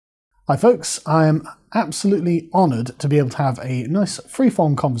Hi folks, I am absolutely honoured to be able to have a nice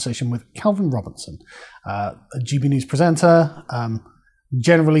free-form conversation with Calvin Robinson, a GB News presenter,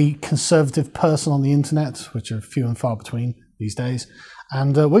 generally conservative person on the internet, which are few and far between these days.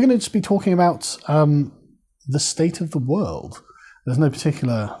 And we're going to just be talking about the state of the world. There's no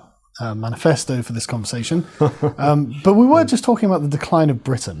particular manifesto for this conversation, but we were just talking about the decline of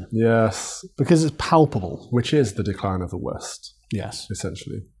Britain. Yes. Because it's palpable. Which is the decline of the West. Yes.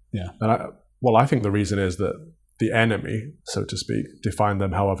 Essentially. Yeah. And I think the reason is that the enemy, so to speak, define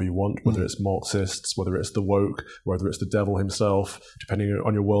them however you want, whether it's Marxists, whether it's the woke, whether it's the devil himself, depending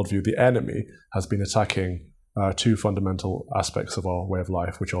on your worldview, the enemy has been attacking two fundamental aspects of our way of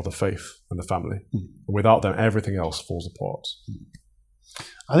life, which are the faith and the family. And without them, everything else falls apart.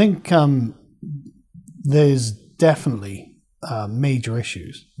 I think there's definitely major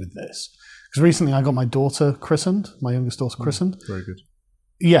issues with this. Because recently I got my daughter christened, my youngest daughter christened. Very good.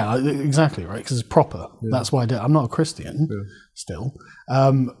 Yeah, exactly, right, because it's proper. Yeah. That's why I did. I'm not a Christian, still. But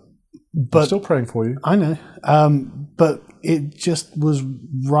I'm still praying for you. I know. But it just was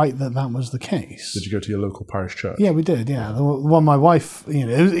right that was the case. Did you go to your local parish church? Yeah, we did, yeah. The one my wife,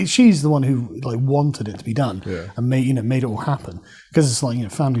 she's the one who wanted it to be done and made it all happen. Because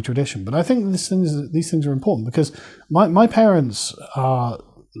it's family tradition. But I think these things are important because my parents are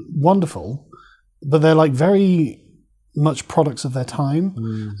wonderful, but they're very much products of their time.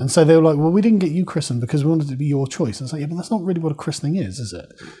 And so they were like, well, we didn't get you christened because we wanted it to be your choice. And it's like, yeah, but that's not really what a christening is it?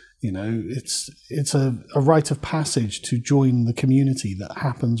 It's a rite of passage to join the community that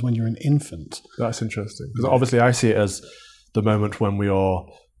happens when you're an infant. That's interesting. Because obviously I see it as the moment when we are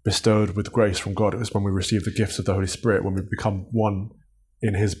bestowed with grace from God. It was when we receive the gifts of the Holy Spirit, when we become one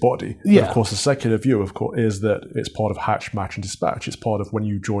in his body. Yeah. But of course, the secular view, of course, is that it's part of hatch, match, and dispatch. It's part of when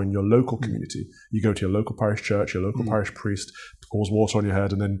you join your local community. You go to your local parish church, your local parish priest pours water on your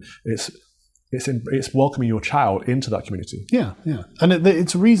head, and then it's welcoming your child into that community. Yeah, yeah, and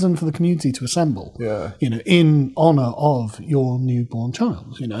it's a reason for the community to assemble. Yeah, in honor of your newborn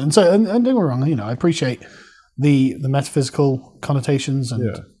child. And so and don't get me wrong. I appreciate the metaphysical connotations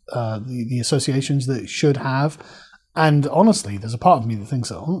and the associations that it should have. And honestly, there's a part of me that thinks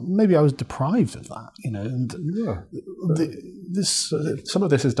that maybe I was deprived of that, And some of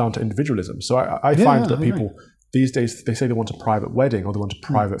this is down to individualism. So I find that people these days, they say they want a private wedding or they want a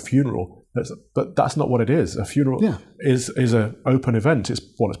private funeral, but that's not what it is. A funeral is an open event. It's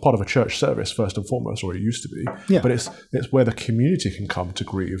part of a church service first and foremost, or it used to be. Yeah. But it's where the community can come to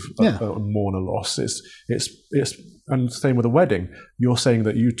grieve and mourn a loss. It's and same with a wedding. You're saying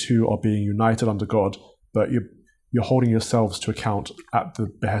that you two are being united under God, but you're holding yourselves to account at the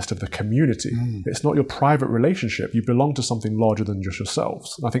behest of the community. It's not your private relationship. You belong to something larger than just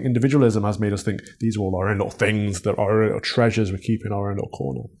yourselves. And I think individualism has made us think these are all our own little things, that are our own little treasures we keep in our own little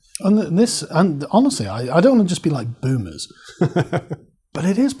corner. And honestly, I don't want to just be like boomers, but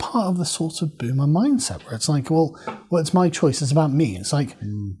it is part of the sort of boomer mindset where it's like, well, it's my choice. It's about me. It's like,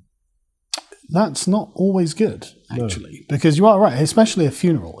 that's not always good, actually, because you are right. Especially a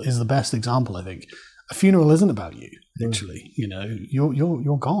funeral is the best example, I think. A funeral isn't about you, actually.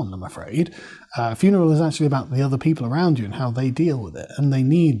 You're gone, I'm afraid. A funeral is actually about the other people around you and how they deal with it. And they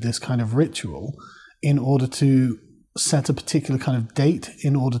need this kind of ritual in order to set a particular kind of date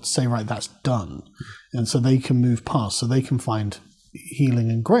in order to say, right, that's done. And so they can move past, so they can find healing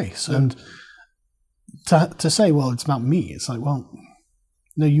and grace. And to say, well, it's about me, it's like, well,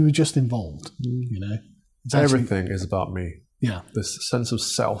 no, you were just involved, Everything is about me. Yeah. This sense of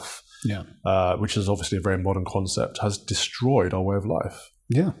self. Which is obviously a very modern concept, has destroyed our way of life.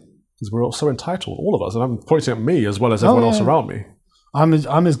 Yeah, because we're all so entitled, all of us, and I'm pointing at me as well as everyone else around me. I'm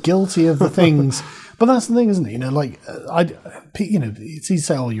as guilty of the things, but that's the thing, isn't it? It's easy to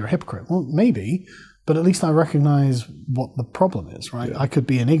say, "Oh, you're a hypocrite." Well, maybe, but at least I recognize what the problem is, right? I could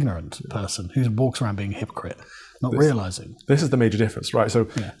be an ignorant person who walks around being a hypocrite, not realizing. This is the major difference, right? So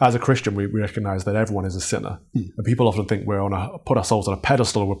as a Christian, we recognize that everyone is a sinner. And people often think we're put ourselves on a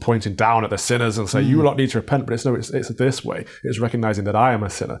pedestal, we're pointing down at the sinners and say, you will not need to repent, but it's this way. It's recognizing that I am a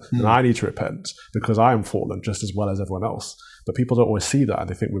sinner and I need to repent because I am fallen just as well as everyone else. But people don't always see that and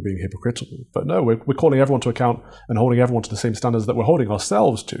they think we're being hypocritical. But no, we're calling everyone to account and holding everyone to the same standards that we're holding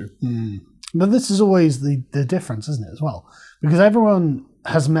ourselves to. But this is always the difference, isn't it, as well? Because everyone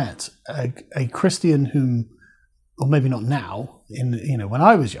has met a Christian whom, or maybe not now, when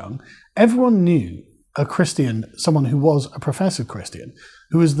I was young, everyone knew a Christian, someone who was a professed Christian,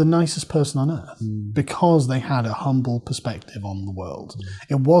 who was the nicest person on earth because they had a humble perspective on the world.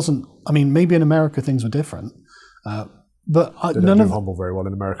 It wasn't, maybe in America things were different, But they don't do humble very well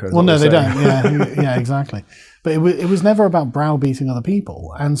in America. Well, no, they don't. Yeah, exactly. But it was never about browbeating other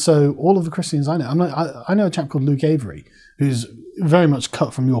people. And so all of the Christians I know, I know a chap called Luke Avery, who's very much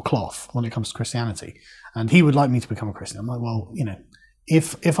cut from your cloth when it comes to Christianity. And he would like me to become a Christian. I'm like, well,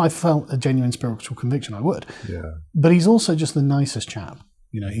 if I felt a genuine spiritual conviction, I would. Yeah. But he's also just the nicest chap.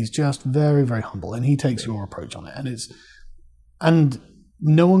 He's just very, very humble, and he takes your approach on it. And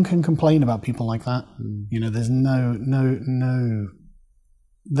no one can complain about people like that. There's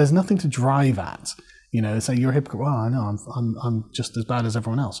there's nothing to drive at. Say you're a hypocrite. Well, I know I'm just as bad as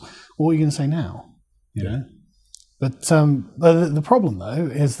everyone else. What are you going to say now? But the problem though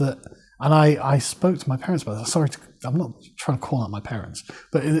is that, and I spoke to my parents about this. I'm not trying to call out my parents,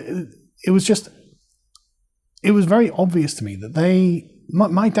 but it was very obvious to me that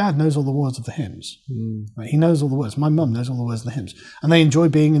my dad knows all the words of the hymns. Right? He knows all the words. My mum knows all the words of the hymns. And they enjoy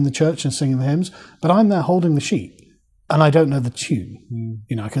being in the church and singing the hymns, but I'm there holding the sheet and I don't know the tune.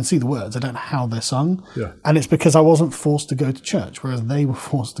 I can see the words. I don't know how they're sung. Yeah. And it's because I wasn't forced to go to church, whereas they were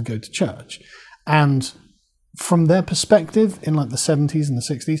forced to go to church. And from their perspective in like the 70s and the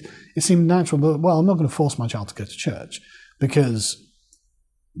 60s, it seemed natural, but I'm not going to force my child to go to church because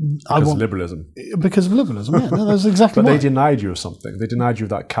of liberalism. Because of liberalism, yeah. No, that's exactly But why. they denied you of something. They denied you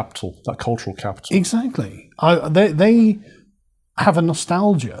that capital, that cultural capital. Exactly. They have a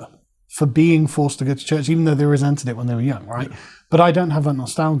nostalgia for being forced to go to church, even though they resented it when they were young, right? Yeah. But I don't have that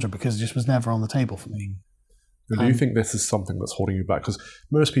nostalgia because it just was never on the table for me. Do you think this is something that's holding you back? Because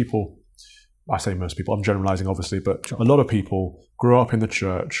most people, I say most people, I'm generalizing obviously, but sure. A lot of people grow up in the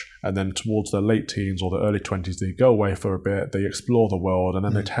church and then towards their late teens or their early 20s, they go away for a bit, they explore the world, and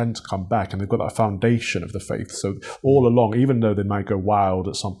then they tend to come back and they've got that foundation of the faith. So all along, even though they might go wild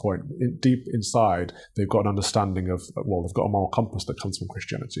at some point, deep inside, they've got an understanding of, they've got a moral compass that comes from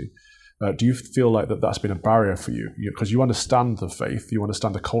Christianity. Do you feel like that's been a barrier for you? Because you understand the faith, you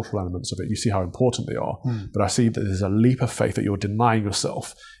understand the cultural elements of it, you see how important they are. But I see that there's a leap of faith that you're denying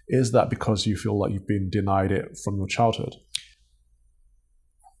yourself. Is that because you feel like you've been denied it from your childhood?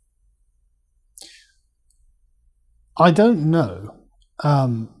 I don't know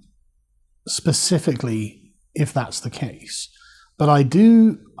specifically if that's the case, but I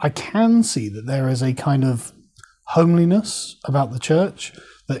can see that there is a kind of homeliness about the church,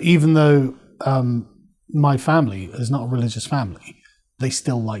 that even though my family is not a religious family, they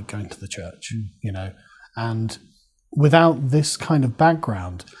still like going to the church, and without this kind of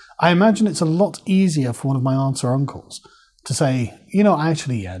background, I imagine it's a lot easier for one of my aunts or uncles to say,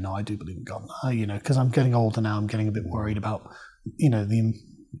 actually, I do believe in God, because I'm getting older now, I'm getting a bit worried about, the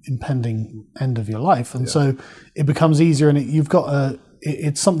impending end of your life. And so it becomes easier, and you've got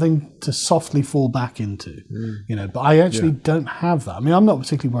it's something to softly fall back into, but I actually don't have that. I mean, I'm not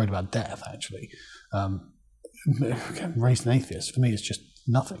particularly worried about death, actually. Raised an atheist, for me, it's just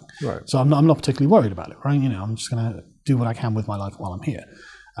nothing. Right. So I'm not particularly worried about it, right? I'm just going to do what I can with my life while I'm here.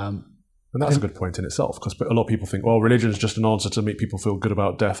 And that's a good point in itself, because a lot of people think, religion is just an answer to make people feel good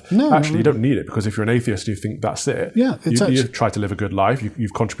about death. No, actually, you don't need it, because if you're an atheist, you think that's it. Yeah, you try to live a good life.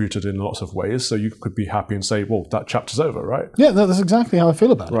 You've contributed in lots of ways, so you could be happy and say, that chapter's over, right? Yeah, that's exactly how I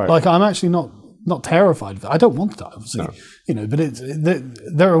feel about it. Right. Like, I'm actually not terrified of it. I don't want to die, obviously. No. But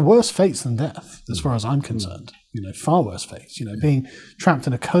there are worse fates than death, as far as I'm concerned. Far worse fates. Being trapped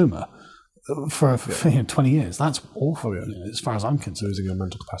in a coma for 20 years, that's awful, as far as I'm concerned. Losing your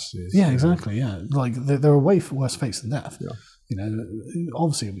mental capacity. Exactly, Like, there are way worse fates than death. Yeah.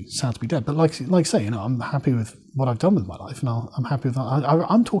 Obviously it'd be sad to be dead, but like say, I'm happy with what I've done with my life, and I'm happy with that.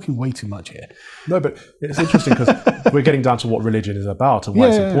 I'm talking way too much here. No, but it's interesting because we're getting down to what religion is about and why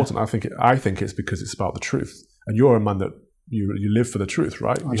it's important. I think it's because it's about the truth, and you're a man that you live for the truth,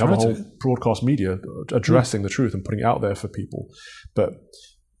 right? You have a whole broadcast media addressing the truth and putting it out there for people, but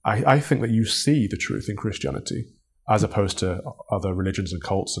I think that you see the truth in Christianity as opposed to other religions and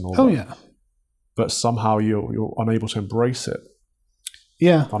cults and all that. Yeah. But somehow you're unable to embrace it.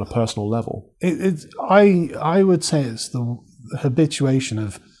 Yeah. On a personal level. I would say it's the habituation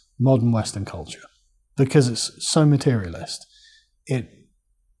of modern Western culture, because it's so materialist. It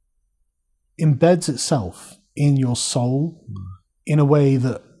embeds itself in your soul in a way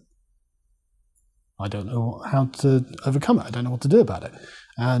that I don't know how to overcome it. I don't know what to do about it.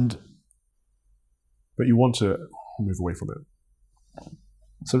 But you want to move away from it.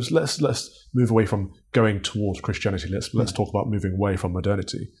 So let's move away from going towards Christianity. Let's talk about moving away from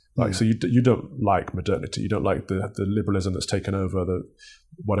modernity. So you don't like modernity. You don't like the liberalism that's taken over, the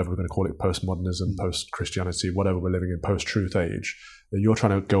whatever we're going to call it, postmodernism, post-Christianity, whatever we're living in, post-truth age. You're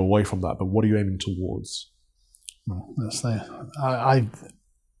trying to go away from that. But what are you aiming towards?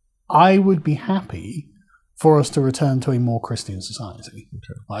 I would be happy for us to return to a more Christian society.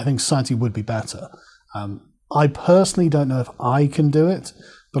 Okay. I think society would be better. I personally don't know if I can do it,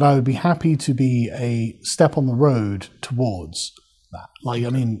 but I would be happy to be a step on the road towards that. Like, I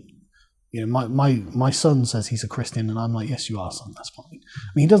mean, you know, my son says he's a Christian, and I'm like, yes, you are, son. That's fine.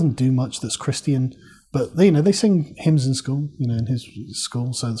 I mean, he doesn't do much that's Christian, but they, you know, they sing hymns in school, you know, in his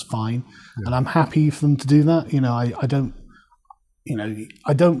school, so it's fine. Yeah. And I'm happy for them to do that. You know, I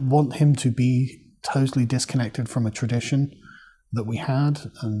don't want him to be totally disconnected from a tradition that we had,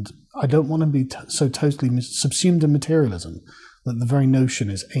 and I don't want to be so totally subsumed in materialism that the very notion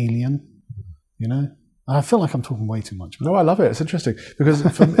is alien, you know? And I feel like I'm talking way too much. No, I love it. It's interesting because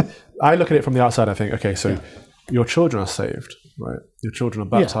I look at it from the outside. I think, okay, so your children are saved, right? Your children are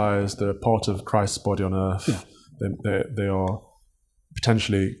baptized. They're part of Christ's body on earth. Yeah. They are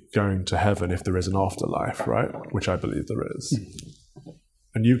potentially going to heaven if there is an afterlife, right? Which I believe there is.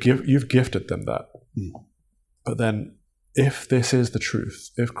 And you've gifted them that. But then, if this is the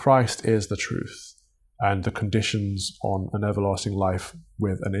truth, if Christ is the truth, and the conditions on an everlasting life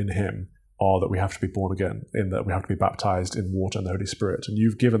with and in Him are that we have to be born again, in that we have to be baptized in water and the Holy Spirit, and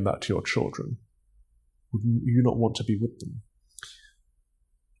you've given that to your children, would you not want to be with them?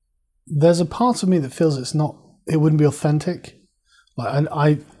 There's a part of me that feels it wouldn't be authentic. Like,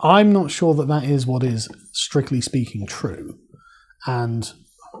 I'm not sure that is what is, strictly speaking, true. And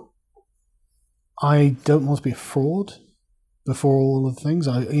I don't want to be a fraud before all of the things.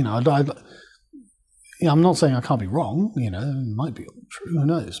 I'm not saying I can't be wrong. You know, it might be true. Who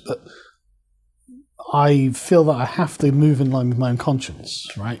knows? But I feel that I have to move in line with my own conscience,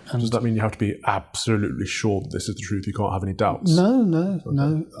 right? And does that mean you have to be absolutely sure that this is the truth? You can't have any doubts? No.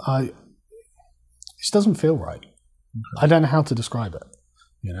 It just doesn't feel right. Okay. I don't know how to describe it.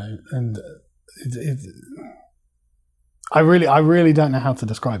 You know, and I really don't know how to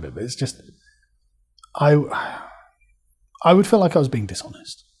describe it. But it's just I would feel like I was being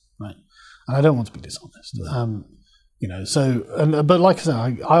dishonest, right? And I don't want to be dishonest. You know, so but like I said,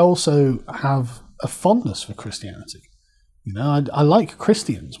 I also have a fondness for Christianity. You know, I like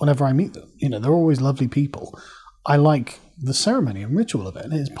Christians whenever I meet them. You know, they're always lovely people. I like the ceremony and ritual of it,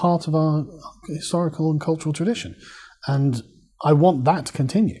 and it's part of our historical and cultural tradition. And I want that to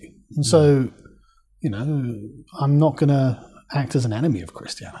continue. And so, you know, I'm not going to act as an enemy of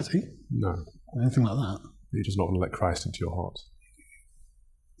Christianity. No. Or anything like that. You're just not going to let Christ into your heart.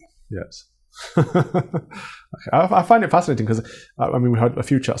 Yes. I find it fascinating because I mean we had a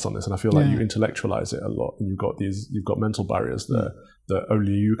few chats on this, and I feel like you intellectualize it a lot, and you've got mental barriers there that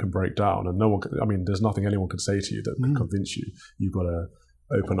only you can break down, and no one can, I mean there's nothing anyone can say to you that can convince you. You've got to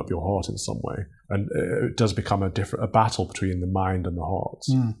open up your heart in some way, and it does become a battle between the mind and the heart.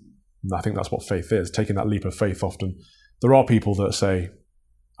 And I think that's what faith is, taking that leap of faith. Often there are people that say,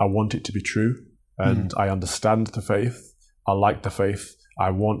 I want it to be true, and I understand the faith, I like the faith, I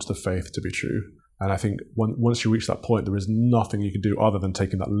want the faith to be true. And I think once you reach that point, there is nothing you can do other than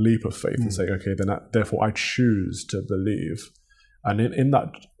taking that leap of faith and say, okay, then therefore I choose to believe. And in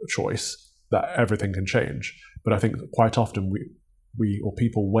that choice, that everything can change. But I think quite often we or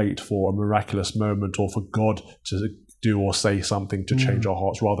people wait for a miraculous moment or for God to do or say something to change our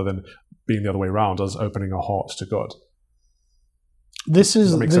hearts, rather than being the other way around, us opening our hearts to God. Does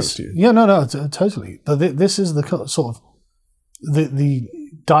that make sense to you? Yeah, no, totally. But this is the sort of the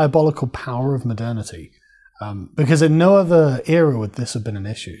diabolical power of modernity, because in no other era would this have been an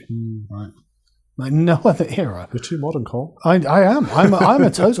issue, right? Like no other era. You're too modern, Cole. I am. I'm a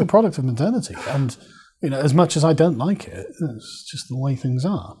total product of modernity, and you know, as much as I don't like it, it's just the way things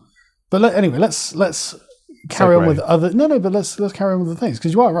are. But anyway, let's carry on with other. But let's carry on with the things,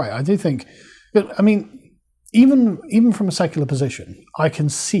 because you are right. I do think. I mean, even from a secular position, I can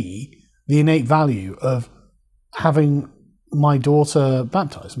see the innate value of having my daughter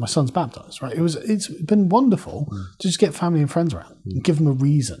baptized, my son's baptized, right? It's been wonderful to just get family and friends around and give them a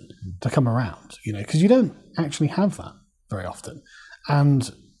reason to come around, you know, because you don't actually have that very often.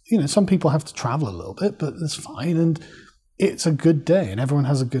 And, you know, some people have to travel a little bit, but that's fine. And it's a good day and everyone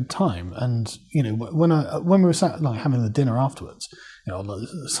has a good time. And, you know, when we were sat like having the dinner afterwards, you know,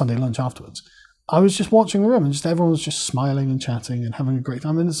 the Sunday lunch afterwards, I was just watching the room and just everyone was just smiling and chatting and having a great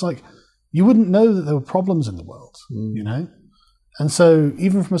time. And it's like, you wouldn't know that there were problems in the world, you know? And so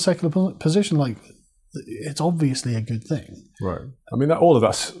even from a secular position, like, it's obviously a good thing. Right. I mean, all of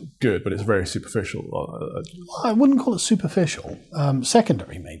that's good, but it's very superficial. I wouldn't call it superficial.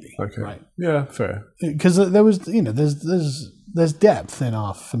 Secondary, maybe. Okay. Right. Yeah, fair. Because there was, you know, there's depth in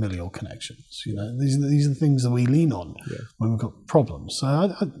our familial connections. You know, these are the things that we lean on when we've got problems.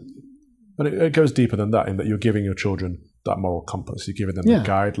 So but it goes deeper than that, in that you're giving your children that moral compass. You're giving them the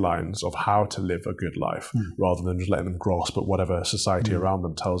guidelines of how to live a good life, rather than just letting them grasp at whatever society around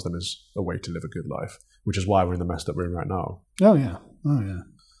them tells them is a way to live a good life, which is why we're in the mess that we're in right now. Oh yeah.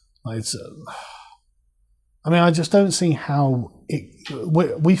 It's. I just don't see how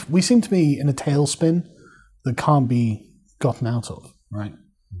we seem to be in a tailspin that can't be gotten out of, right?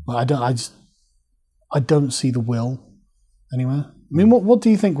 But I don't see the will anywhere. I mean, what do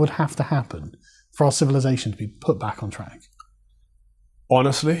you think would have to happen for our civilization to be put back on track?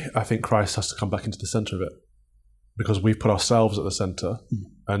 Honestly, I think Christ has to come back into the center of it, because we've put ourselves at the center,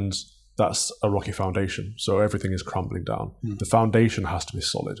 and that's a rocky foundation. So everything is crumbling down. The foundation has to be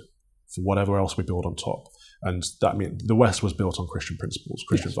solid for whatever else we build on top. And that means the West was built on Christian principles,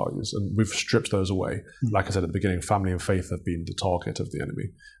 Christian values, and we've stripped those away. Like I said at the beginning, family and faith have been the target of the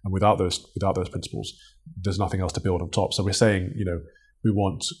enemy. And without those principles, there's nothing else to build on top. So we're saying, we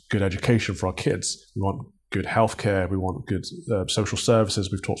want good education for our kids. We want good healthcare. We want good social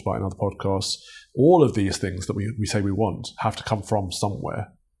services. We've talked about in other podcasts. All of these things that we say we want have to come from somewhere.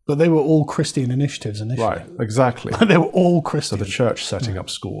 But they were all Christian initiatives initially. Right, exactly. They were all Christian. So the church setting up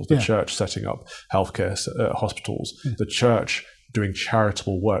schools, the church setting up healthcare hospitals, the church doing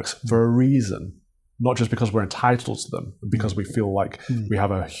charitable works for a reason, not just because we're entitled to them, but because we feel like we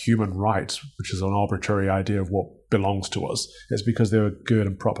have a human right, which is an arbitrary idea of what belongs to us. It's because they were good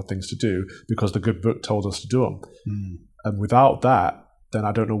and proper things to do, because the good book told us to do them. And without that, then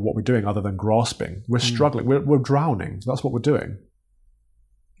I don't know what we're doing other than grasping. We're struggling. We're drowning. That's what we're doing.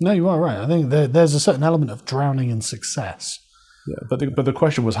 No, you are right. I think there's a certain element of drowning in success. Yeah, but the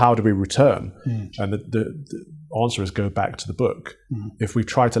question was, how do we return? And the answer is go back to the book. If we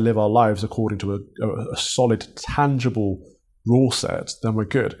try to live our lives according to a solid, tangible rule set, then we're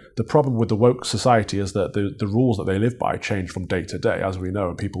good. The problem with the woke society is that the rules that they live by change from day to day, as we know,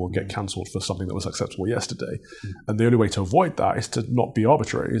 and people will get cancelled for something that was acceptable yesterday. And the only way to avoid that is to not be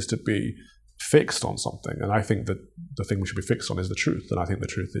arbitrary, is to be fixed on something. And I think that the thing we should be fixed on is the truth, and I think the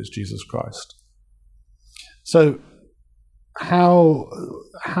truth is Jesus Christ. So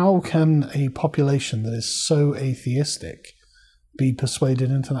how can a population that is so atheistic be persuaded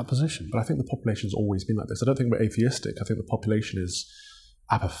into that position? But I think the population's always been like this. I don't think we're atheistic. I think the population is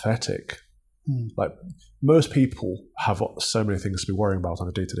apathetic. Like, most people have so many things to be worrying about on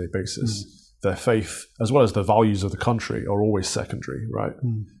a day-to-day basis. Their faith, as well as the values of the country, are always secondary, right?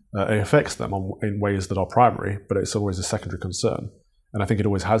 It affects them in ways that are primary, but it's always a secondary concern. And I think it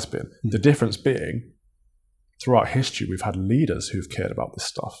always has been. The difference being, throughout history, we've had leaders who've cared about this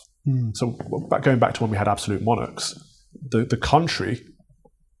stuff. So going back to when we had absolute monarchs, the country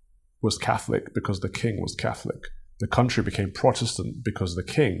was Catholic because the king was Catholic. The country became Protestant because the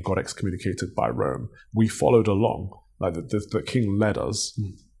king got excommunicated by Rome. We followed along. Like the king led us.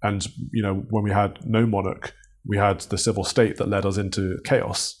 And, when we had no monarch, we had the civil state that led us into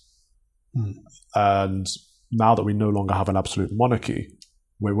chaos. And now that we no longer have an absolute monarchy,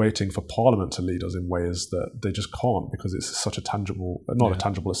 we're waiting for Parliament to lead us in ways that they just can't, because it's such a tangible,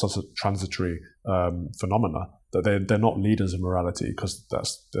 it's such a transitory phenomena that they're not leaders of morality, because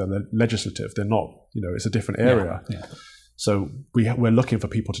they're legislative. They're not, it's a different area. So we're looking for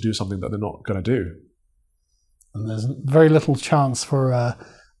people to do something that they're not going to do. And there's very little chance for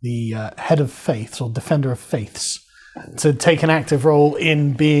the head of faiths or defender of faiths to take an active role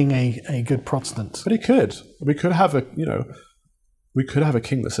in being a good Protestant. But he could. We could have a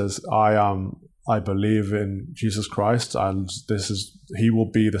king that says, I believe in Jesus Christ, and he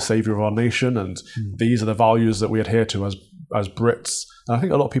will be the savior of our nation, and these are the values that we adhere to as Brits. And I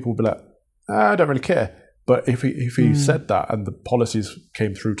think a lot of people will be like, I don't really care. But if he said that and the policies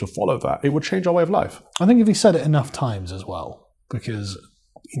came through to follow that, it would change our way of life. I think if he said it enough times as well, because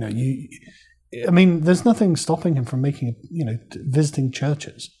there's nothing stopping him from visiting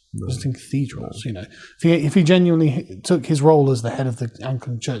churches, visiting cathedrals. If he genuinely took his role as the head of the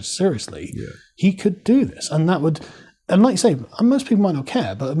Anglican Church seriously, he could do this, and that would. And like you say, most people might not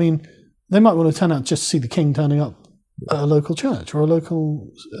care, but they might want to turn out just to see the king turning up at a local church or a local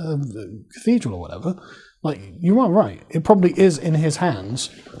cathedral or whatever. Like, you are right. It probably is in his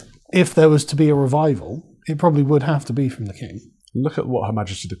hands. If there was to be a revival, it probably would have to be from the king. Look at what Her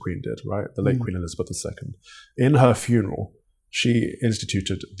Majesty the Queen did, right? The late Queen Elizabeth II. In her funeral, she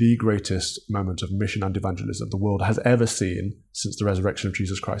instituted the greatest moment of mission and evangelism the world has ever seen since the resurrection of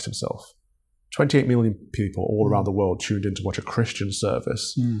Jesus Christ himself. 28 million people all around the world tuned in to watch a Christian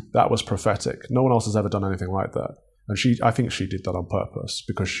service. That was prophetic. No one else has ever done anything like that. And I think she did that on purpose,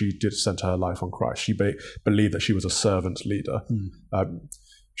 because she did center her life on Christ. She believed that she was a servant leader.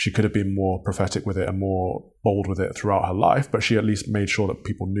 She could have been more prophetic with it and more bold with it throughout her life, but she at least made sure that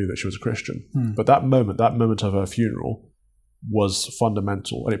people knew that she was a Christian. But that moment of her funeral was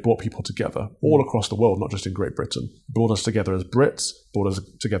fundamental, and it brought people together all across the world, not just in Great Britain. It brought us together as Brits, brought us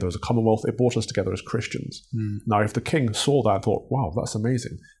together as a Commonwealth, it brought us together as Christians. Now, if the king saw that and thought, wow, that's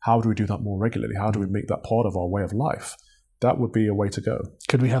amazing, how do we do that more regularly? How do we make that part of our way of life? That would be a way to go.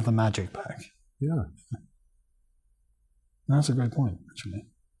 Could we have the magic back? Yeah. That's a great point, actually.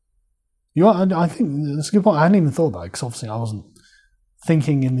 I think that's a good point. I hadn't even thought about it, because obviously I wasn't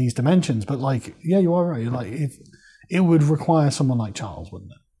thinking in these dimensions, but like, yeah, you are right. Like, it would require someone like Charles,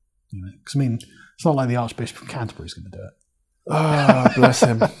 wouldn't it? Because I mean, it's not like the Archbishop of Canterbury's going to do it. Ah, bless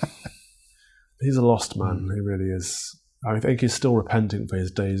him. He's a lost man. He really is. I think he's still repenting for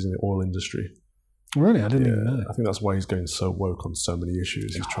his days in the oil industry. Really, I didn't even know. I think that's why he's going so woke on so many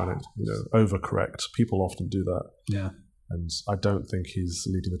issues. He's trying to, overcorrect. People often do that. Yeah. And I don't think he's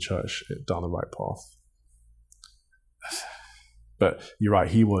leading the church down the right path. But you're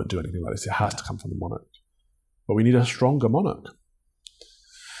right, he won't do anything like this. It has to come from the monarch. But we need a stronger monarch.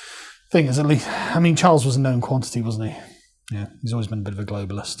 Thing is, at least, I mean, Charles was a known quantity, wasn't he? Yeah, he's always been a bit of a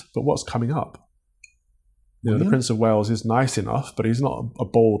globalist. But what's coming up? The Prince of Wales is nice enough, but he's not a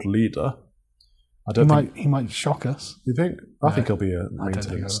bold leader. I don't think he might shock us. You think? I think he'll be a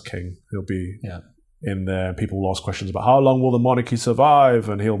maintenance king. He'll be in there. People will ask questions about how long will the monarchy survive,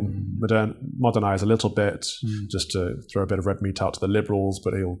 and he'll modernize a little bit just to throw a bit of red meat out to the liberals,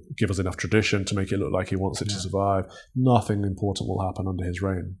 but he'll give us enough tradition to make it look like he wants it to survive. Nothing important will happen under his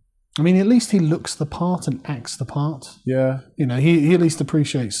reign. I mean, at least he looks the part and acts the part. Yeah. He at least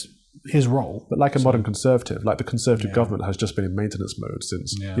appreciates his role. But like a modern conservative, like the Conservative government has just been in maintenance mode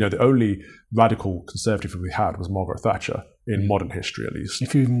since, the only radical conservative we had was Margaret Thatcher, in modern history at least.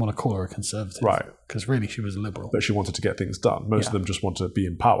 If you even want to call her a conservative. Right. Because really she was a liberal. But she wanted to get things done. Most of them just want to be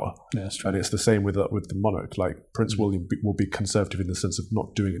in power. Yeah, that's true. And it's the same with the monarch. Like Prince William will be conservative in the sense of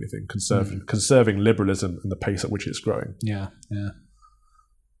not doing anything, conserving liberalism and the pace at which it's growing. Yeah, yeah.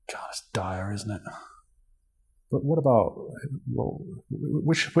 God, it's dire, isn't it? But what about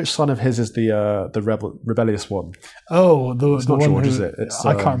which son of his is the rebellious one? Oh, it's not George, is it?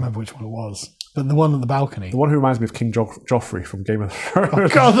 I can't remember which one it was. But the one on the balcony. The one who reminds me of King Joffrey from Game of Thrones. Oh,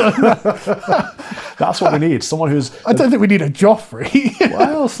 God. That's what we need. Someone who's... I don't think we need a Joffrey.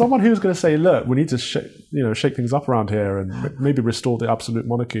 Well, someone who's going to say, look, we need to shake things up around here and maybe restore the absolute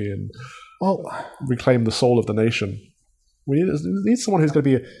monarchy and reclaim the soul of the nation. We need someone who's going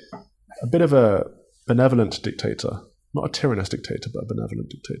to be a bit of a benevolent dictator. Not a tyrannous dictator, but a benevolent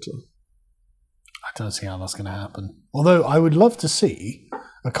dictator. I don't see how that's going to happen. Although I would love to see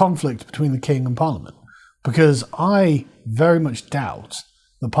a conflict between the king and Parliament, because I very much doubt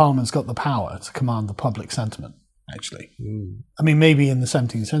that Parliament's got the power to command the public sentiment, actually. I mean, maybe in the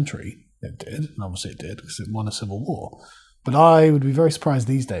 17th century it did, and obviously it did, because it won a civil war. But I would be very surprised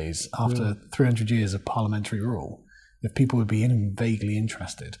these days, after 300 years of parliamentary rule, if people would be even vaguely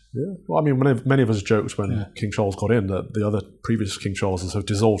interested. Yeah. Well, I mean, many of us joked when King Charles got in that the other previous King Charleses have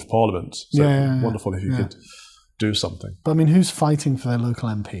dissolved Parliament. So wonderful if you could do something. But I mean, who's fighting for their local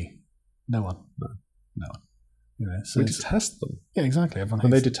MP? No one. No one. So we detest them. Yeah, exactly. Everyone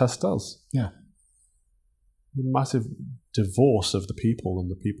and they detest us. Yeah. The massive divorce of the people and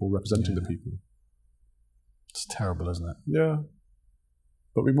the people representing the people. It's terrible, isn't it? Yeah.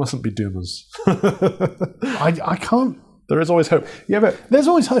 But we mustn't be doomers. I can't. There is always hope. Yeah, but there's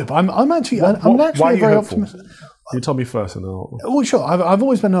always hope. I'm actually very optimistic. You tell me first, and I'll. Well, sure. I've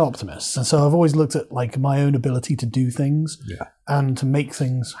always been an optimist, and so I've always looked at like my own ability to do things, and to make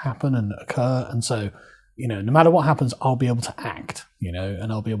things happen and occur. And so, no matter what happens, I'll be able to act,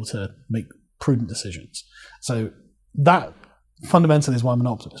 and I'll be able to make prudent decisions. So that fundamentally is why I'm an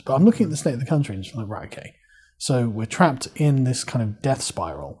optimist. But I'm looking at the state of the country and just like, right, okay. So we're trapped in this kind of death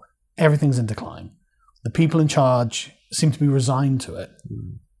spiral. Everything's in decline. The people in charge seem to be resigned to it.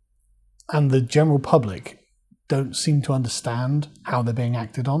 And the general public don't seem to understand how they're being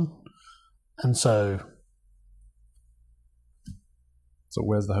acted on. And so... So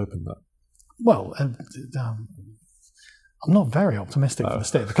where's the hope in that? Well, I'm not very optimistic for the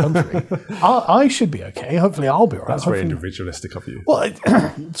state of the country. I should be okay. Hopefully I'll be all right. That's very individualistic of you. Well,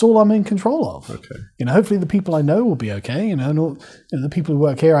 it's all I'm in control of. Okay. Hopefully the people I know will be okay. And the people who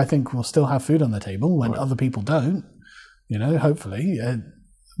work here, I think, will still have food on their table when other people don't. Hopefully.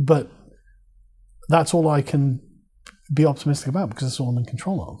 But that's all I can be optimistic about because it's all I'm in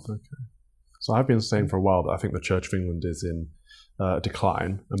control of. Okay. So I've been saying for a while that I think the Church of England is in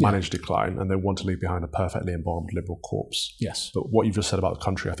decline, a managed decline, and they want to leave behind a perfectly embalmed liberal corpse. Yes. But what you've just said about the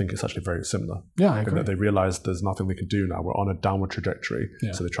country, I think it's actually very similar. Yeah, I agree. That they realise there's nothing they can do now. We're on a downward trajectory,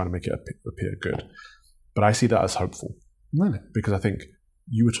 so they're trying to make it appear good. But I see that as hopeful. Really? Because I think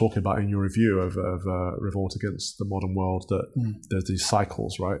you were talking about in your review of Revolt Against the Modern World that there's these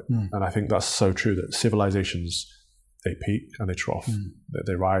cycles, right? And I think that's so true, that civilizations, they peak and they trough,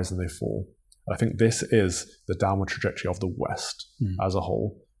 they rise and they fall. I think this is the downward trajectory of the West as a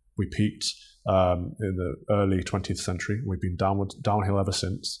whole. We peaked in the early 20th century. We've been downhill ever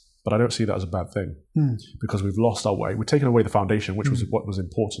since. But I don't see that as a bad thing because we've lost our way. We've taken away the foundation, which was what was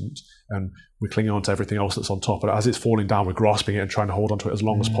important, and we're clinging on to everything else that's on top. But as it's falling down, we're grasping it and trying to hold on to it as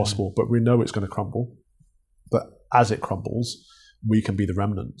long as possible. But we know it's going to crumble. But as it crumbles, we can be the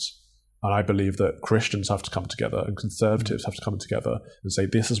remnants. And I believe that Christians have to come together and conservatives have to come together and say,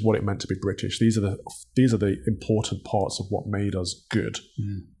 this is what it meant to be British. These are the important parts of what made us good.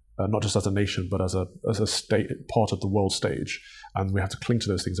 Not just as a nation, but as a state, part of the world stage. And we have to cling to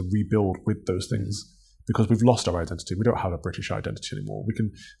those things and rebuild with those things because we've lost our identity. We don't have a British identity anymore. We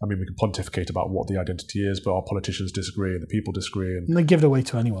can pontificate about what the identity is, but our politicians disagree and the people disagree. And they give it away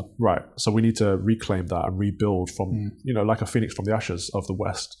to anyone. Right. So we need to reclaim that and rebuild from, like a phoenix from the ashes of the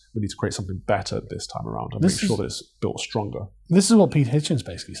West. We need to create something better this time around and make sure that it's built stronger. This is what Pete Hitchens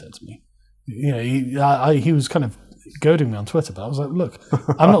basically said to me. He was kind of goading me on Twitter, but I was like, look,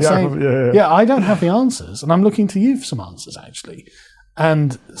 I'm not saying, I don't have the answers, and I'm looking to you for some answers, actually.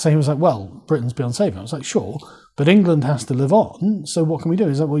 And so he was like, well, Britain's beyond saving. I was like, sure, but England has to live on, so what can we do?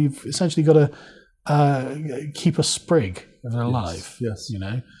 He's like, well, you've essentially got to keep a sprig of it alive,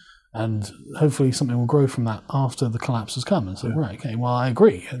 and hopefully something will grow from that after the collapse has come. And so, right, okay, well, I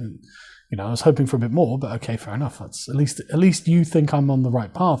agree. And I was hoping for a bit more, but okay, fair enough. That's at least you think I'm on the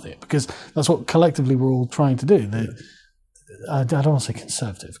right path here, because that's what collectively we're all trying to do. I don't want to say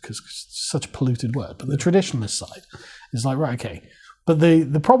conservative because it's such a polluted word, but the traditionalist side is like, right, okay. But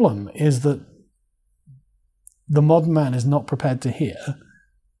the problem is that the modern man is not prepared to hear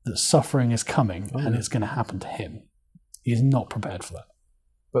that suffering is coming and it's going to happen to him. He is not prepared for that.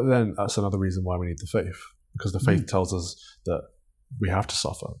 But then that's another reason why we need the faith, because the faith tells us that we have to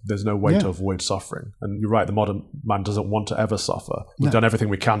suffer. There's no way to avoid suffering. And you're right, the modern man doesn't want to ever suffer. We've done everything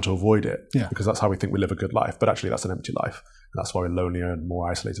we can to avoid it because that's how we think we live a good life. But actually that's an empty life. And that's why we're lonelier and more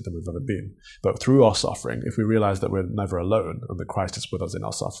isolated than we've ever been. But through our suffering, if we realize that we're never alone and that Christ is with us in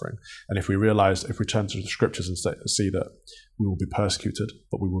our suffering, and if we turn to the scriptures and see that we will be persecuted,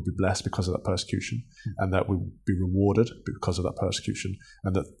 but we will be blessed because of that persecution, and that we will be rewarded because of that persecution,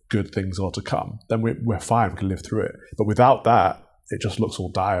 and that good things are to come, then we're fine, we can live through it. But without that, it just looks all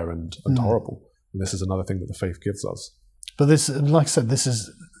dire and horrible. And this is another thing that the faith gives us. But this, like I said, this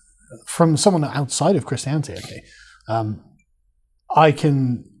is from someone outside of Christianity, okay? I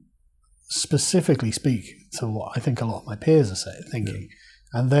can specifically speak to what I think a lot of my peers are thinking,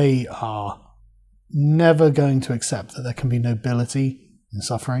 and they are never going to accept that there can be nobility in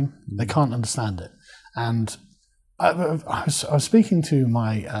suffering. They can't understand it. And I was speaking to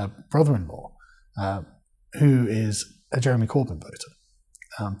my brother-in-law, who is a Jeremy Corbyn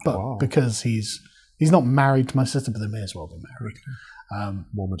voter, but because he's not married to my sister, but they may as well be married.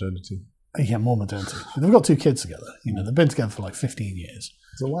 More modernity. Yeah, more modernity. They've got 2 kids together. They've been together for like 15 years.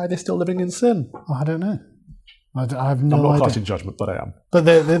 So why are they still living in sin? Oh, I don't know. I have no idea. I'm not casting judgment, but I am. But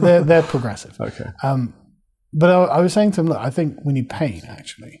they're progressive. Okay. But I was saying to him, look, I think we need pain,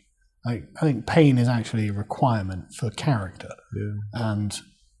 actually. I think pain is actually a requirement for character. Yeah. And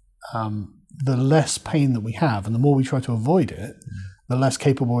the less pain that we have and the more we try to avoid it, the less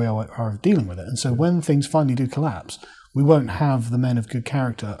capable we are of dealing with it. And so when things finally do collapse, we won't have the men of good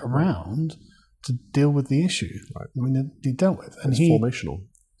character around to deal with the issue that we need to deal with. And it's formational.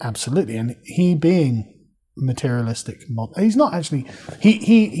 Absolutely. And he being materialistic, he's not actually,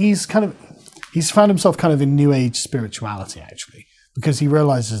 he's found himself kind of in New Age spirituality, actually, because he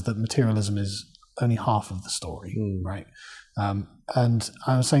realizes that materialism is only half of the story, right? And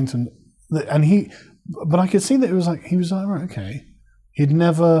I was saying to him, but I could see that he was like, right, okay. He'd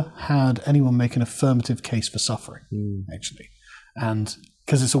never had anyone make an affirmative case for suffering, actually. And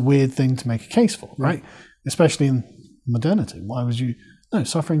because it's a weird thing to make a case for, right? Especially in modernity. Why would you... No,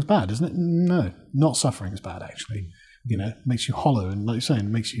 suffering's bad, isn't it? No, not suffering's bad, actually. It makes you hollow, and like you're saying, it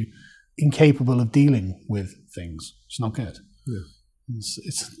makes you incapable of dealing with things. It's not good. Yeah.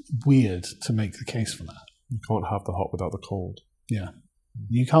 It's weird to make the case for that. You can't have the hot without the cold. Yeah.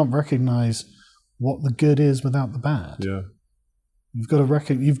 You can't recognize what the good is without the bad. Yeah. You've got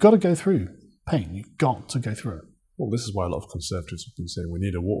to go through pain. You've got to go through it. Well, this is why a lot of conservatives have been saying we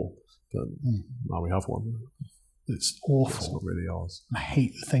need a war, but now we have one. It's awful. It's not really ours. I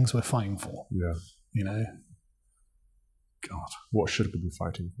hate the things we're fighting for. Yeah. God. What should we be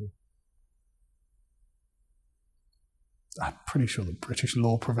fighting for? I'm pretty sure the British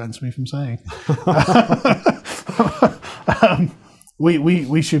law prevents me from saying.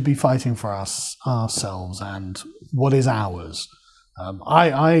 we should be fighting for ourselves and what is ours.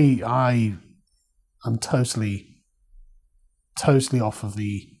 I am totally off of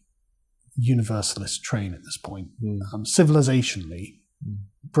the universalist train at this point. Civilizationally,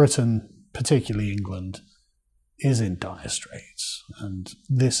 Britain, particularly England, is in dire straits, and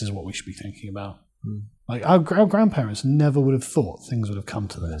this is what we should be thinking about. Like our grandparents never would have thought things would have come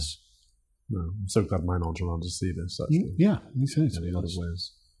to this. No, I'm so glad mine aren't around to see this. Actually, yeah, me too. In other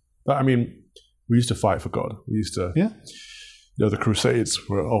ways, but I mean, we used to fight for God. We used to, the Crusades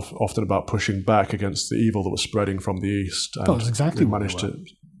were often about pushing back against the evil that was spreading from the east. And that was exactly we managed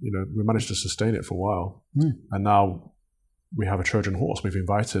to sustain it for a while, and now we have a Trojan horse. We've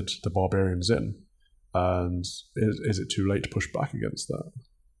invited the barbarians in, and is it too late to push back against that?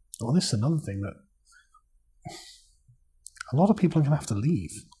 Well, this is another thing that a lot of people are going to have to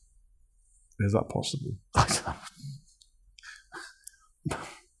leave. Is that possible?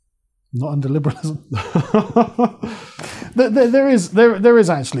 Not under liberalism. There is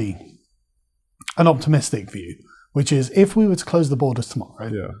actually an optimistic view, which is if we were to close the borders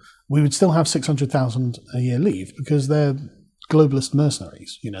tomorrow, we would still have 600,000 a year leave because they're globalist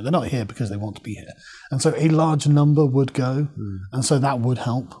mercenaries. They're not here because they want to be here. And so a large number would go, and so that would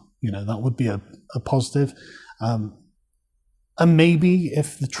help. That would be a positive. And maybe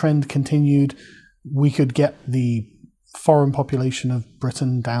if the trend continued, we could get the foreign population of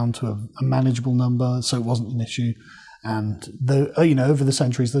Britain down to a manageable number, so it wasn't an issue. And over the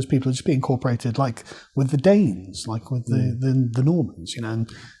centuries, those people are just being incorporated, like with the Danes, like with the Normans,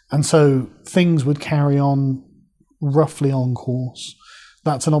 and so things would carry on roughly on course.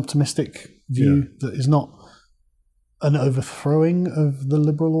 That's an optimistic view that is not an overthrowing of the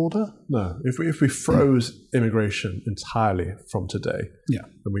liberal order. No, if we froze immigration entirely from today,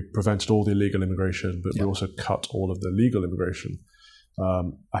 and we prevented all the illegal immigration, but we also cut all of the legal immigration,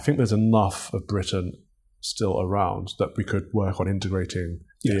 I think there's enough of Britain still around that we could work on integrating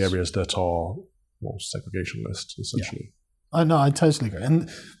the areas that are more segregationist, essentially. I know, I totally agree. And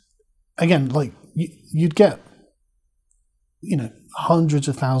again, like you'd get, hundreds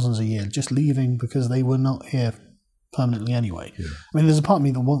of thousands a year just leaving because they were not here permanently anyway. I mean, there's a part of me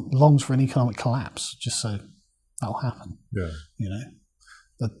that longs for an economic collapse just so that'll happen.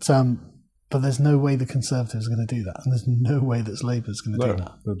 But there's no way the Conservatives are going to do that, and there's no way that Labour's going to do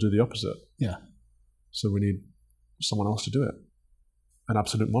that. They'll do the opposite. So we need someone else to do it. An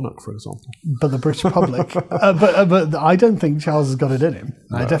absolute monarch, for example. But the British public. But I don't think Charles has got it in him.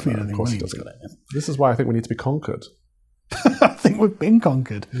 I definitely don't think William's got it in him. This is why I think we need to be conquered. I think we've been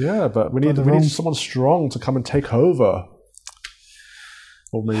conquered. Yeah, but we need someone strong to come and take over.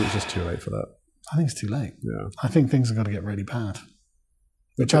 Or maybe it's just too late for that. I think it's too late. Yeah. I think things are going to get really bad.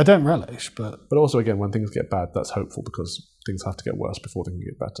 Which I don't relish, but also, again, when things get bad, that's hopeful because things have to get worse before they can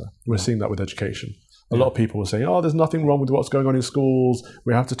get better. We're seeing that with education. A lot of people were saying, there's nothing wrong with what's going on in schools.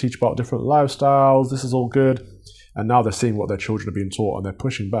 We have to teach about different lifestyles. This is all good. And now they're seeing what their children are being taught and they're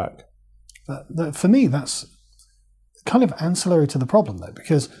pushing back. But for me, that's kind of ancillary to the problem, though,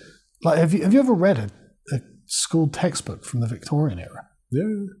 because have you ever read a school textbook from the Victorian era? Yeah.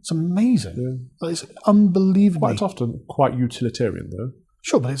 It's amazing. It's unbelievable. Quite often quite utilitarian, though.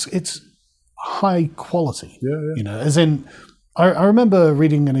 Sure, but it's high quality. Yeah. As in, I remember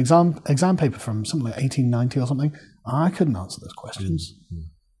reading an exam paper from something like 1890 or something. I couldn't answer those questions.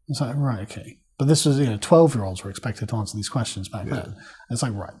 It's like, right, okay. But this was, 12-year-olds were expected to answer these questions back then. It's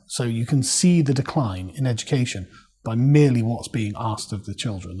like, right. So you can see the decline in education by merely what's being asked of the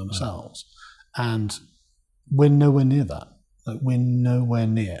children themselves. And we're nowhere near that. We're nowhere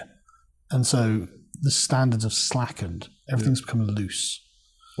near. And so the standards have slackened. Everything's become loose.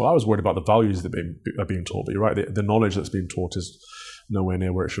 Well, I was worried about the values that are being taught, but you're right. The knowledge that's being taught is nowhere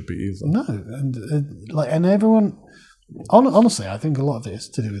near where it should be either. No, and everyone. Honestly, I think a lot of it is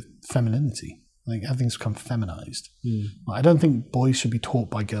to do with femininity. I think everything's become feminized. I don't think boys should be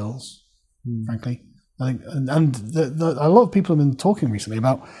taught by girls. Frankly, I think, and a lot of people have been talking recently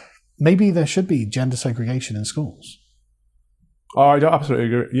about maybe there should be gender segregation in schools. Oh, I absolutely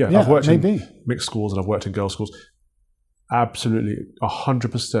agree. Yeah, I've worked in mixed schools and I've worked in girls' schools. Absolutely,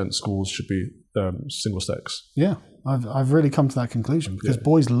 100% schools should be single sex. Yeah, I've really come to that conclusion because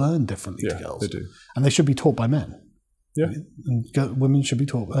boys learn differently to girls. They do, and they should be taught by men. Yeah, and women should be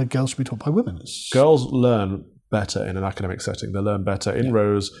taught. Girls should be taught by women. Girls learn better in an academic setting. They learn better in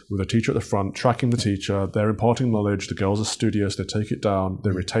rows with a teacher at the front, tracking the teacher. They're imparting knowledge. The girls are studious. They take it down.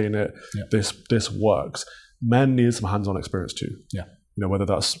 They retain it. This works. Men need some hands-on experience too. Yeah. whether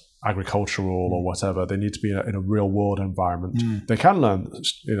that's agricultural or whatever, they need to be in a real world environment. They can learn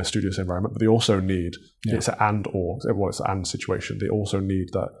in a studious environment, but they also need, it's an and situation. They also need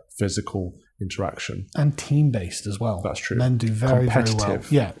that physical interaction. And team-based as well. That's true. Men do very, very well.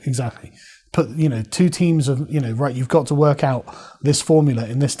 Yeah, exactly. Put, two teams of, right, you've got to work out this formula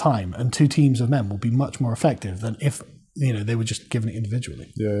in this time, and 2 teams of men will be much more effective than if, they were just given it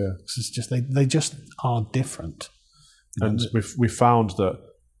individually. Yeah. It's just, they just are different. And we found that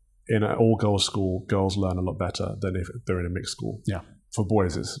in an all-girls school, girls learn a lot better than if they're in a mixed school. Yeah. For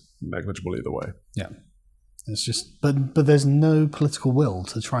boys, it's negligible either way. Yeah. It's just, but there's no political will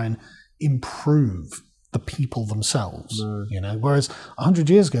to try and improve the people themselves. No. Whereas 100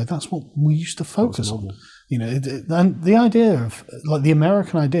 years ago, that's what we used to focus on. And the idea of, like, the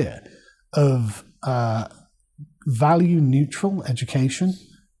American idea of value-neutral education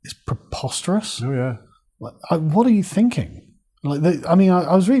is preposterous. Oh yeah. What are you thinking? I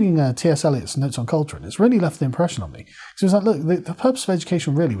was reading T.S. Eliot's Notes on Culture, and it's really left the impression on me. So it was like, look, the purpose of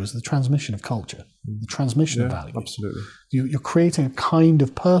education really was the transmission of culture, the transmission of value. Absolutely. You're creating a kind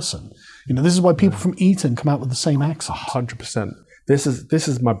of person. This is why people from Eton come out with the same accent. 100%. This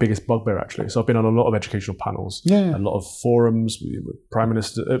is my biggest bugbear, actually. So I've been on a lot of educational panels, a lot of forums with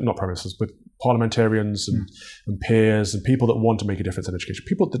with parliamentarians and peers and people that want to make a difference in education,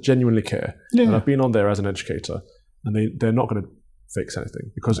 people that genuinely care. Yeah. And I've been on there as an educator, and they're not going to fix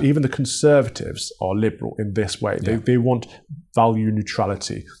anything, because even the Conservatives are liberal in this way. They want value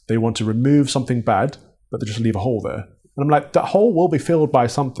neutrality. They want to remove something bad, but they just leave a hole there. And I'm like, that hole will be filled by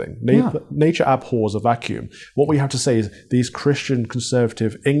something. Nature abhors a vacuum. What we have to say is these Christian,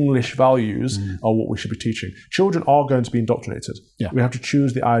 conservative, English values are what we should be teaching. Children are going to be indoctrinated. Yeah. We have to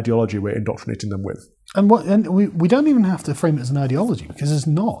choose the ideology we're indoctrinating them with. And we don't even have to frame it as an ideology, because it's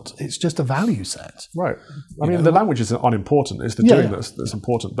not. It's just a value set. Right. I mean, the language is unimportant. It's the doing that's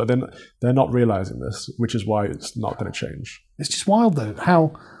important. But then they're not realizing this, which is why it's not going to change. It's just wild, though,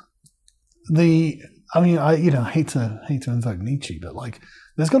 how I hate to invoke Nietzsche, but like,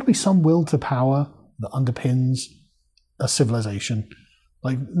 there's got to be some will to power that underpins a civilization.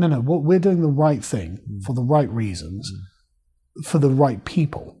 Like, no, we're doing the right thing for the right reasons, for the right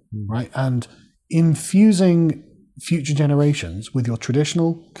people, right? And infusing future generations with your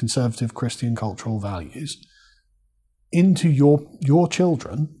traditional conservative Christian cultural values into your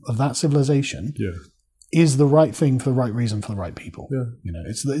children of that civilization. Yeah. Is the right thing for the right reason for the right people. Yeah.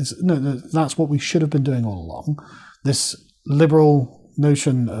 That's what we should have been doing all along. This liberal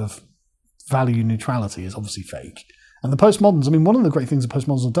notion of value neutrality is obviously fake. And the postmoderns, one of the great things the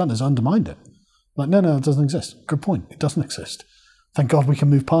postmoderns have done is undermined it. Like, no, it doesn't exist. Good point. It doesn't exist. Thank God we can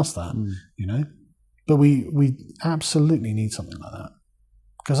move past that, But we absolutely need something like that.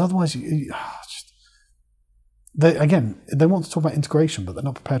 Because otherwise, they want to talk about integration, but they're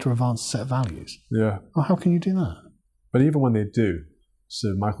not prepared to advance a set of values. Yeah. Well, how can you do that? But even when they do,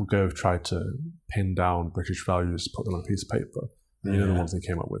 so Michael Gove tried to pin down British values, put them on a piece of paper. And the ones they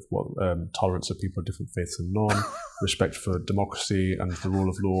came up with, tolerance of people of different faiths and none, respect for democracy and the rule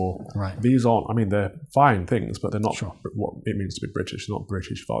of law. Right. These aren't, they're fine things, but they're not what it means to be British, not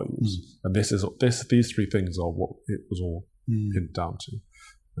British values. And these 3 things are what it was all pinned down to.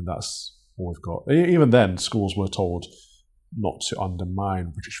 And that's all we've got. Even then, schools were told not to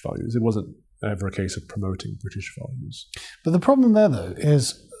undermine British values. It wasn't ever a case of promoting British values. But the problem there, though,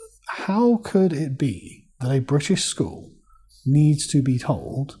 is how could it be that a British school needs to be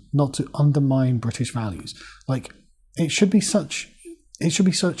told not to undermine British values? Like, it should be such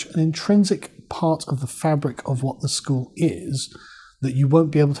an intrinsic part of the fabric of what the school is that you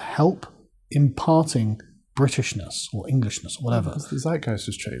won't be able to help imparting Britishness or Englishness or whatever. The zeitgeist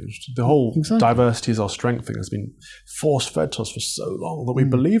has changed. The whole diversity is our strength thing has been force-fed to us for so long that we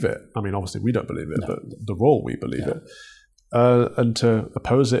believe it. Obviously we don't believe it, but the role we believe it. And to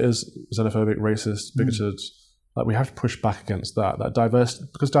oppose it as xenophobic, racist, bigoted, we have to push back against that diversity,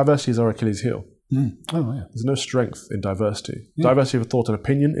 because diversity is our Achilles heel. Oh, yeah. There's no strength in diversity. Yeah. Diversity of thought and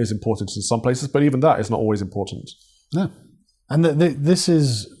opinion is important in some places, but even that is not always important. No. And this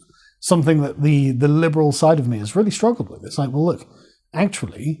is something that the liberal side of me has really struggled with. It's like, well, look,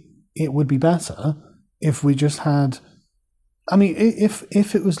 actually, it would be better if we just had...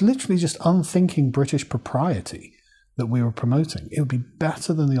 if it was literally just unthinking British propriety that we were promoting, it would be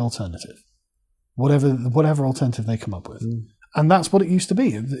better than the alternative. Whatever alternative they come up with. And that's what it used to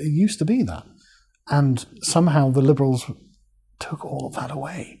be. It used to be that. And somehow the liberals took all of that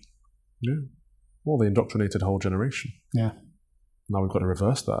away. Yeah. Well, they indoctrinated a whole generation. Yeah. Now we've got to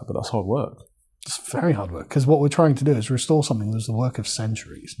reverse that, but that's hard work. It's very hard work, because what we're trying to do is restore something that was the work of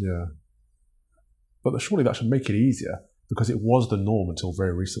centuries. Yeah. But surely that should make it easier. because it was the norm until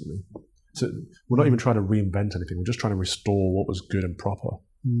very recently. So we're not even trying to reinvent anything. We're just trying to restore what was good and proper.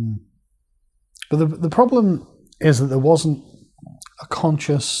 But the problem is that there wasn't a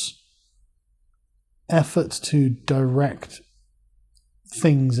conscious effort to direct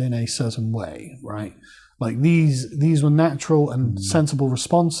things in a certain way, right? Like these were natural and sensible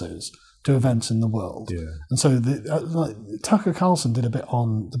responses to events in the world. Yeah. And so Tucker Carlson did a bit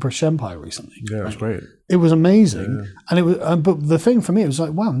on the British Empire recently. Yeah, it was great. It was amazing. Yeah. And it was, but the thing for me, it was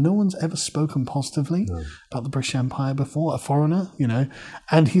like, wow, no one's ever spoken positively about the British Empire before, a foreigner, you know?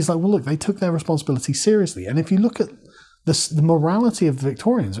 And he's like, well, look, they took their responsibility seriously. And if you look at the morality of the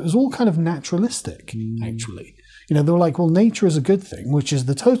Victorians, it was all kind of naturalistic, actually. You know, they were like, well, nature is a good thing, which is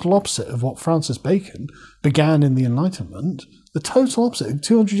the total opposite of what Francis Bacon began in the Enlightenment. The total opposite.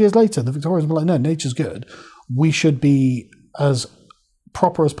 200 years later, the Victorians were like, no, nature's good. We should be as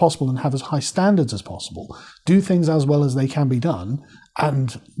proper as possible and have as high standards as possible. Do things as well as they can be done,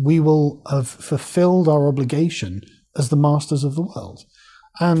 and we will have fulfilled our obligation as the masters of the world.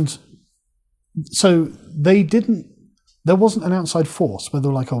 And so they didn't. There wasn't an outside force where they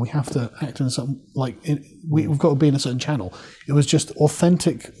were like, oh, we have to act in a certain, like, we've got to be in a certain channel. It was just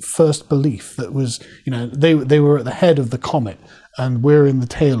authentic first belief that was, you know, they were at the head of the comet and we're in the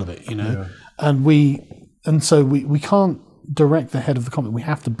tail of it, you know. Yeah. And so we can't direct the head of the comet. We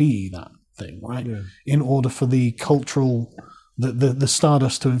have to be that thing, right? Yeah. In order for the cultural, the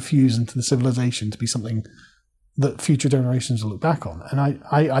stardust to infuse into the civilization to be something that future generations will look back on. And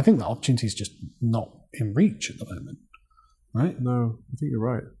I think that opportunity is just not in reach at the moment. Right? No, I think you're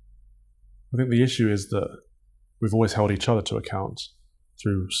right. I think the issue is that we've always held each other to account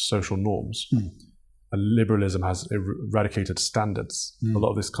through social norms. And liberalism has eradicated standards. A lot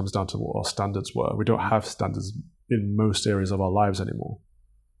of this comes down to what our standards were. We don't have standards in most areas of our lives anymore.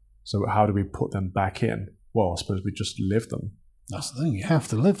 So how do we put them back in? Well, I suppose we just live them. That's the thing. You have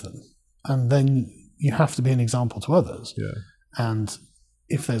to live them. And then you have to be an example to others. Yeah. And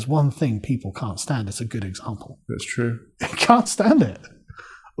if there's one thing people can't stand, it's a good example. That's true. They can't stand it.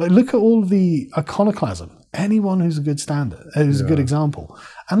 Like, look at all the iconoclasm. Anyone who's a good standard, who's a good example.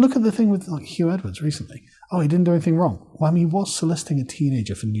 And look at the thing with like Hugh Edwards recently. Oh, he didn't do anything wrong. Well, I mean, he was soliciting a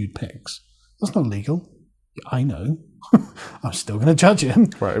teenager for nude pics. That's not legal. I know. I'm still going to judge him.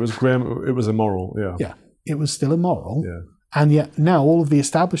 Right. It was grim. It was immoral. Yeah. Yeah. It was still immoral. Yeah. And yet now all of the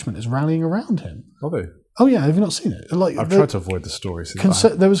establishment is rallying around him. Are they? Oh yeah, have you not seen it? Like, I've tried to avoid the story.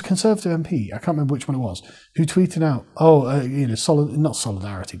 There was a Conservative MP, I can't remember which one it was, who tweeted out, not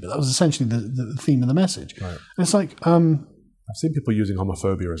solidarity, but that was essentially the theme of the message. Right. And it's like, I've seen people using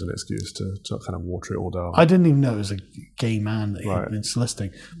homophobia as an excuse to kind of water it all down. I didn't even know it was a gay man that he'd been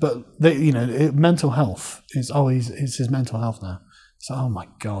soliciting, but mental health is it's his mental health now. So, oh my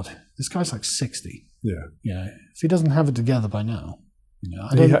God, this guy's like 60. Yeah. You know, if he doesn't have it together by now. You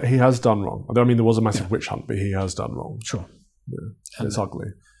know, he has done wrong. I mean, there was a massive witch hunt, but he has done wrong. Sure. Yeah. It's ugly.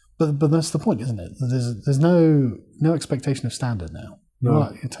 But that's the point, isn't it? There's no expectation of standard now.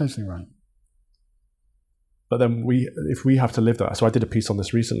 No. You're totally right. But then if we have to live that. So I did a piece on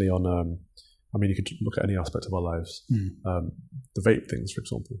this recently on, I mean, you could look at any aspect of our lives. The vape things, for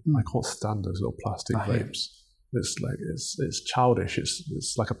example. I can't stand those little plastic vapes. It's like it's childish.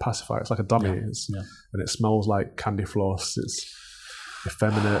 It's like a pacifier. It's like a dummy. And it smells like candy floss. It's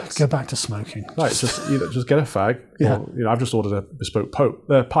effeminate. Go back to smoking. Right, just get a fag. Yeah. Or, I've just ordered a bespoke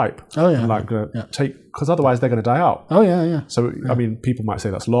pipe. Oh yeah. And because otherwise they're going to die out. Oh yeah. So I mean, people might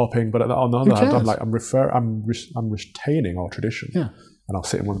say that's LARPing, but on the other hand, I'm like, I'm retaining our tradition. Yeah. And I'll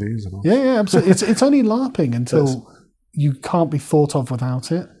sit in one of these. Yeah, absolutely. It's only LARPing until you can't be thought of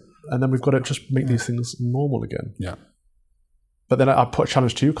without it. And then we've got to just make these things normal again. Yeah. But then I put a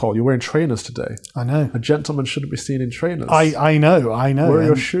challenge to you, Cole. You're wearing trainers today. I know. A gentleman shouldn't be seen in trainers. I know. Where are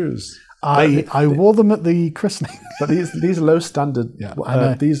your shoes? I wore them at the christening. But these low standard,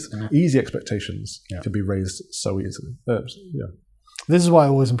 these easy expectations can be raised so easily. This is why it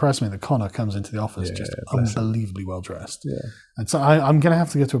always impressed me that Connor comes into the office just unbelievably well dressed. Yeah. And so I'm going to have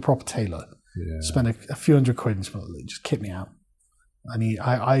to go to a proper tailor, spend a few $100 and just kit me out. And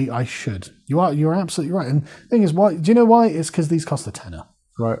I should. You're absolutely right. And the thing is, why? Do you know why? It's because these cost a tenner.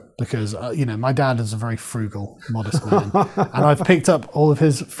 Right. Because my dad is a very frugal, modest man, and I've picked up all of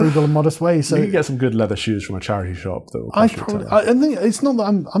his frugal and modest ways. So you can get some good leather shoes from a charity shop. That will it's not that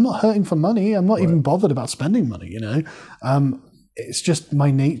I'm not hurting for money. I'm not even bothered about spending money. It's just my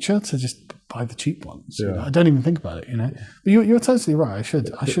nature to just buy the cheap ones. I don't even think about it. But you're totally right.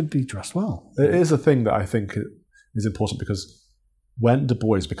 I should be dressed well. It is a thing that I think is important because when do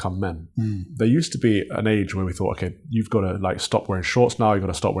boys become men? There used to be an age where we thought, okay, you've got to like stop wearing shorts now, you've got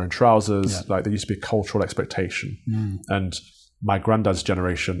to stop wearing trousers. Yeah. Like there used to be a cultural expectation. And my granddad's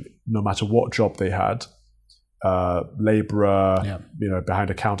generation, no matter what job they had, labourer,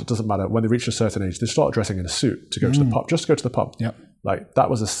 behind a counter, it doesn't matter. When they reached a certain age, they start dressing in a suit to go to the pub, just to go to the pub. Yep. Like that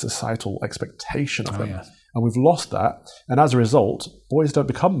was a societal expectation of them. Yes. And we've lost that. And as a result, boys don't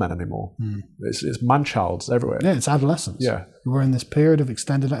become men anymore. It's man-childs everywhere. Yeah, it's adolescence. Yeah. We're in this period of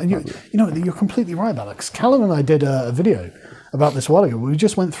extended... And you're completely right about that. Because Callum and I did a video about this a while ago. We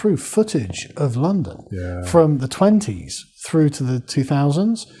just went through footage of London from the 20s through to the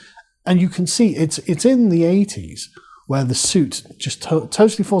 2000s. And you can see it's in the 80s where the suit just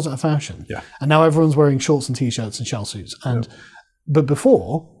totally falls out of fashion. Yeah. And now everyone's wearing shorts and T-shirts and shell suits. But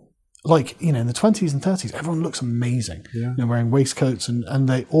before... Like, in the 20s and 30s, everyone looks amazing. Yeah. Wearing waistcoats and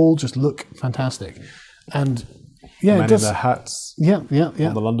they all just look fantastic. And men in their hats. Yeah. On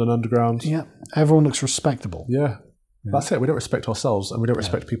the London Underground. Yeah. Everyone looks respectable. Yeah. That's it. We don't respect ourselves and we don't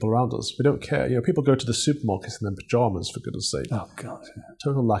respect people around us. We don't care. People go to the supermarkets in their pajamas, for goodness sake. Oh, God.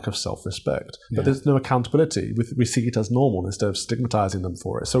 Total lack of self-respect. But there's no accountability. We see it as normal instead of stigmatizing them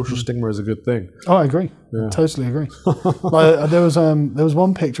for it. Social stigma is a good thing. Oh, I agree. Yeah. Totally agree. There was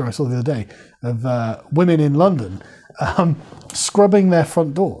one picture I saw the other day of women in London scrubbing their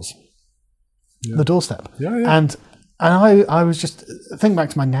front doors, the doorstep. Yeah. And I was just think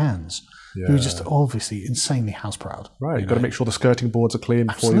back to my nans. Who are just obviously insanely house proud. Right, you've got to make sure the skirting boards are clean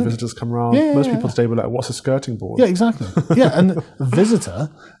before your visitors come around. Most people today were like, what's a skirting board? Yeah, exactly. Yeah, and visitor,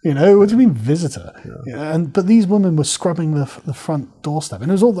 what do you mean visitor? Yeah. But these women were scrubbing the front doorstep,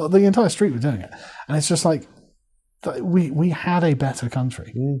 and it was all the entire street were doing it. And it's just like, we had a better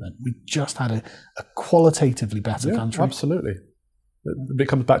country. We just had a qualitatively better country. Absolutely. It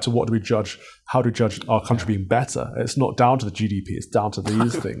comes back to what do we judge? How do we judge our country being better? It's not down to the GDP. It's down to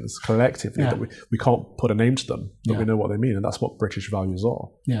these things collectively that we can't put a name to them, but we know what they mean, and that's what British values are.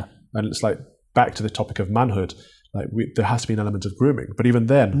 Yeah, and it's like back to the topic of manhood. Like there has to be an element of grooming, but even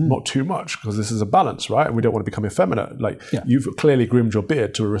then, not too much, because this is a balance, right? And we don't want to become effeminate. Like you've clearly groomed your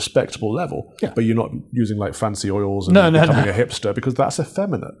beard to a respectable level, but you're not using like fancy oils and becoming a hipster, because that's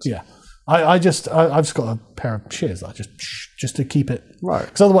effeminate. Yeah. I've just got a pair of shears that just to keep it right,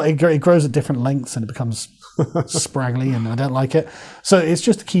 because otherwise it grows at different lengths and it becomes spraggly and I don't like it. So it's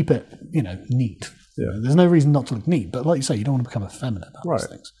just to keep it neat. Yeah. There's no reason not to look neat, but like you say, you don't want to become effeminate about these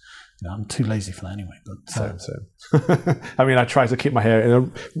things. I'm too lazy for that anyway. But same. I mean, I try to keep my hair in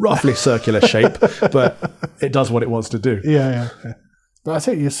a roughly circular shape, but it does what it wants to do. Yeah. But I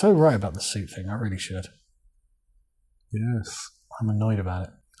think you're so right about the suit thing. I really should. Yes, I'm annoyed about it.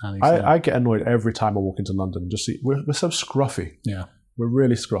 I get annoyed every time I walk into London. Just see, we're so scruffy. Yeah, we're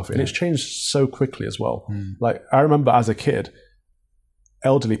really scruffy, and it's changed so quickly as well. Like I remember as a kid,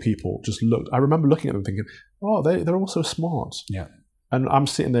 elderly people just looked. I remember looking at them thinking, "Oh, they're all so smart." Yeah, and I'm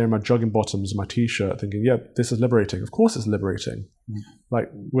sitting there in my jogging bottoms and my t-shirt, thinking, "Yeah, this is liberating. Of course, it's liberating." Like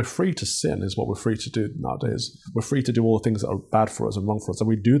we're free to sin is what we're free to do nowadays. We're free to do all the things that are bad for us and wrong for us, and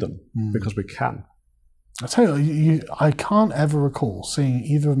we do them because we can. I tell you, I can't ever recall seeing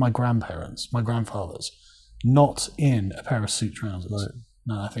either of my grandparents, my grandfathers, not in a pair of suit trousers. Right.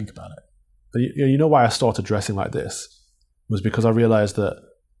 Now I think about it. You know why I started dressing like this was because I realized that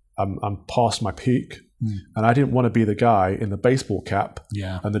I'm past my peak, and I didn't want to be the guy in the baseball cap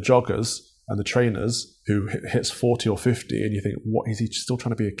and the joggers and the trainers who hits 40 or 50, and you think, what is he still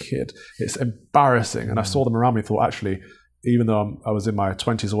trying to be a kid? It's embarrassing. And I saw them around me and thought, actually, even though I was in my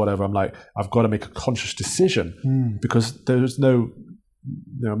 20s or whatever, I'm like, I've got to make a conscious decision because there's no,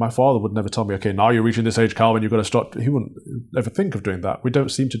 my father would never tell me, okay, now you're reaching this age, Calvin, you've got to start. He wouldn't ever think of doing that. We don't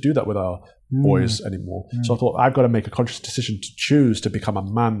seem to do that with our boys anymore. So I thought, I've got to make a conscious decision to choose to become a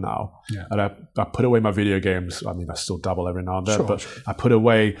man now. Yeah. And I put away my video games. I mean, I still dabble every now and then, but I put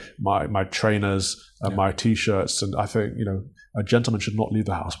away my trainers and my T-shirts. And I think, a gentleman should not leave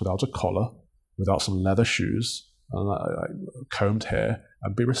the house without a collar, without some leather shoes, and combed hair,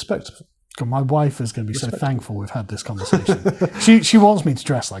 and be respectful. God, my wife is going to be so thankful we've had this conversation. she wants me to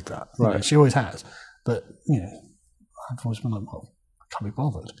dress like that. Right. She always has. But I've always been like, well, I can't be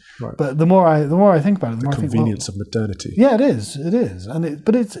bothered. Right. But the more I think about it, the more convenience I think, of modernity. Yeah, it is, and it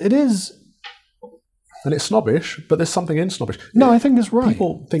is. And it's snobbish, but there's something in snobbish. No, I think it's right.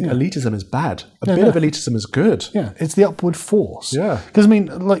 People think elitism is bad. A bit of elitism is good. Yeah, it's the upward force. Yeah. Because, I mean,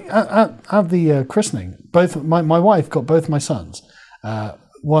 like, at the christening, both my wife got both my sons,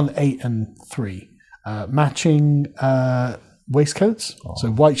 1, 8 and 3, matching waistcoats. Oh.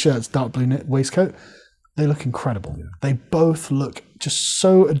 So white shirts, dark blue waistcoat. They look incredible. Yeah. They both look just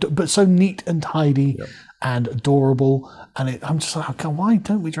so neat and tidy. and adorable. And I'm just like, oh, God, why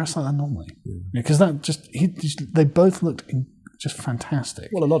don't we dress like that normally? Because they both looked just fantastic.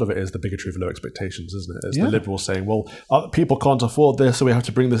 Well, a lot of it is the bigotry of low expectations, isn't it? It's the liberals saying, well, people can't afford this, so we have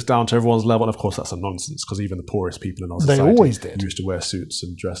to bring this down to everyone's level. And of course, that's a nonsense, because even the poorest people in our society always did. Used to wear suits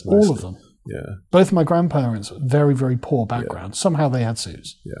and dress nicely. All of them. Yeah. Both my grandparents, very, very poor background. Somehow they had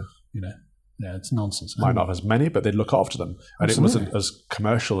suits. Yeah. Yeah, it's nonsense. Might not have as many, but they'd look after them. And Absolutely. It wasn't as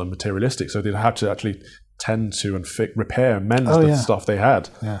commercial and materialistic, so they'd have to actually tend to and repair and mend the stuff they had.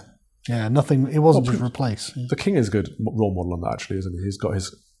 Yeah. Yeah, nothing. It wasn't just replace. The king is a good role model on that, actually, isn't he? He's got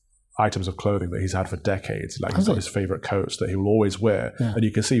his items of clothing that he's had for decades. Like he's got his favourite coats that he will always wear, and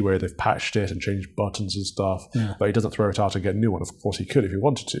you can see where they've patched it and changed buttons and stuff. Yeah. But he doesn't throw it out and get a new one. Of course, he could if he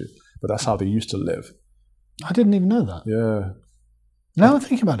wanted to, but that's how they used to live. I didn't even know that. Yeah. Now I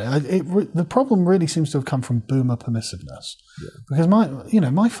think about it, the problem really seems to have come from boomer permissiveness. Yeah. Because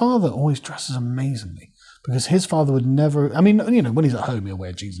my father always dresses amazingly. Because his father would never. I mean, when he's at home, he'll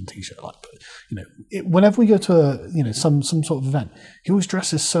wear jeans and t-shirt. Whenever we go to some sort of event, he always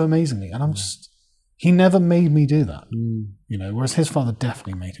dresses so amazingly, and he never made me do that. Whereas his father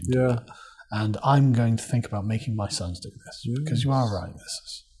definitely made him do that. And I'm going to think about making my sons do this because you are right.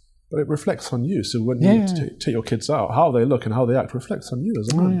 But it reflects on you. So when you take your kids out, how they look and how they act reflects on you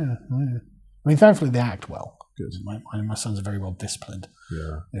as well. Oh yeah. I mean, thankfully they act well. Good. My sons are very well disciplined.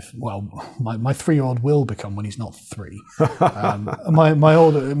 Yeah. My 3-year-old will become when he's not 3. My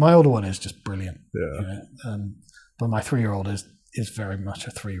older one is just brilliant. Yeah. But my 3-year-old is very much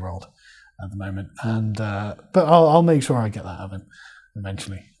a 3-year-old at the moment. And but I'll make sure I get that out of him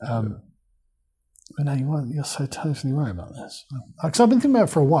eventually. But no, you're so totally right about this. Because I've been thinking about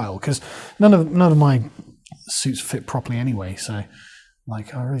it for a while. Because none of my suits fit properly anyway. So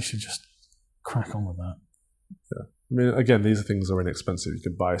I really should just crack on with that. Yeah. I mean, again, these things are inexpensive. You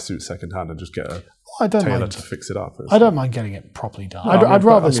could buy a suit secondhand and just get a tailor to fix it up. I don't mind getting it properly done. I'd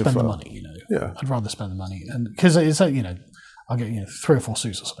rather spend the money, Yeah. I'd rather spend the money. And because it's like, I'll get 3 or 4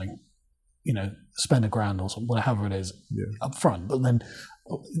 suits or something, spend $1,000 or something, whatever it is up front. But then,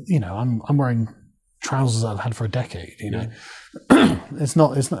 I'm wearing trousers I've had for a decade, It's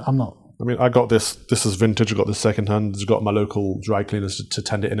not, I'm not. I mean, I got this is vintage, I got this secondhand, I've got my local dry cleaners to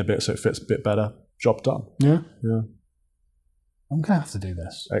tend it in a bit so it fits a bit better. Job done. Yeah. I'm going to have to do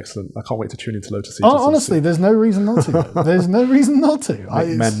this. Excellent. I can't wait to tune into Lotus Eaters. Honestly, there's no reason not to. There's no reason not to.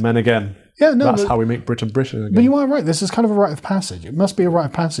 Men again. Yeah, no. That's how we make Britain again. But you are right. This is kind of a rite of passage. It must be a rite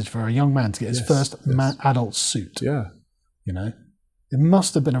of passage for a young man to get his first adult suit. Yeah. It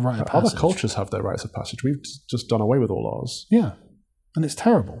must have been a rite of passage. Other cultures have their rites of passage. We've just done away with all ours. Yeah. And it's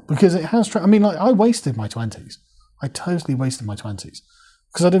terrible because it has... I wasted my 20s. I totally wasted my 20s.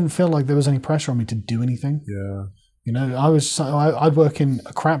 Because I didn't feel like there was any pressure on me to do anything. Yeah. I'd work in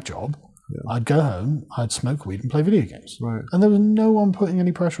a crap job. Yeah. I'd go home, I'd smoke weed and play video games. Right. And there was no one putting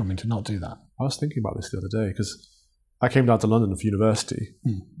any pressure on me to not do that. I was thinking about this the other day because I came down to London for university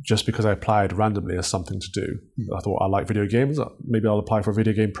just because I applied randomly as something to do. I thought I like video games. Maybe I'll apply for a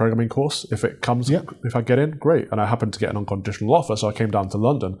video game programming course. If it comes, if I get in, great. And I happened to get an unconditional offer, so I came down to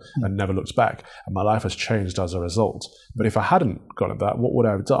London and never looked back. And my life has changed as a result. But if I hadn't gotten that, what would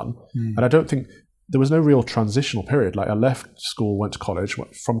I have done? And I don't think there was no real transitional period. Like I left school, went to college.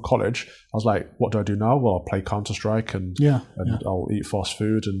 From college, I was like, what do I do now? Well, I'll play Counter-Strike and I'll eat fast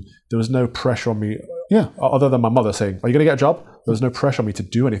food. And there was no pressure on me. Yeah. Other than my mother saying, are you going to get a job? There was no pressure on me to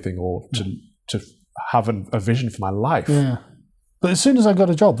do anything or to have a vision for my life. Yeah. But as soon as I got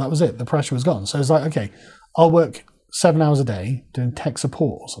a job, that was it. The pressure was gone. So it's like, okay, I'll work 7 hours a day doing tech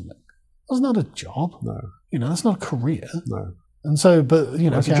support or something. That's not a job. No. That's not a career. No. And so, but,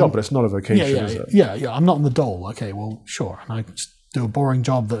 it's a job, but it's not a vocation, is it? Yeah. I'm not on the dole. Okay, well, sure. And I just do a boring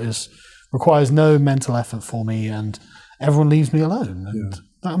job that requires no mental effort for me and everyone leaves me alone. And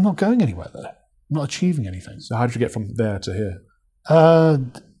I'm not going anywhere there. I'm not achieving anything. So how did you get from there to here?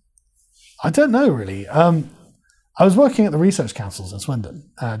 I don't know, really. I was working at the research councils in Swindon,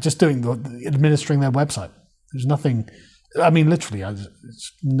 just administering their website. There's nothing, literally, there's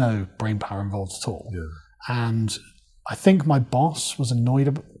no brain power involved at all. Yeah. And I think my boss was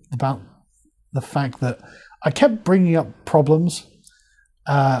annoyed about the fact that I kept bringing up problems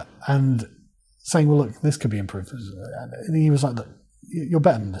and saying, well, look, this could be improved. And he was like, look, you're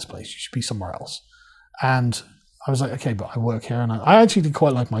better than this place. You should be somewhere else. And I was like, okay, but I work here. And I actually did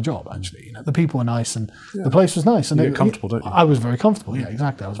quite like my job, actually. The people were nice and the place was nice. And you get comfortable, don't you? I was very comfortable. Yeah,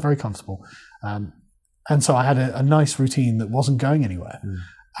 exactly. I was very comfortable. And so I had a nice routine that wasn't going anywhere.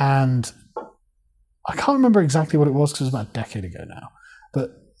 And I can't remember exactly what it was because it was about a decade ago now.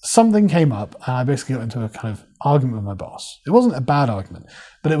 But something came up and I basically got into a kind of argument with my boss. It wasn't a bad argument,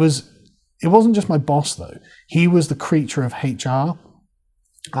 but it was it wasn't just my boss though. He was the creature of HR.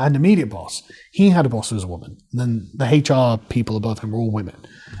 I had an immediate boss. He had a boss who was a woman. And then the HR people above him were all women.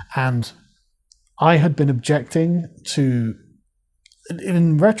 And I had been objecting to,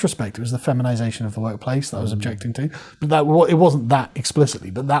 in retrospect, it was the feminization of the workplace that I was objecting to. But it wasn't that explicitly,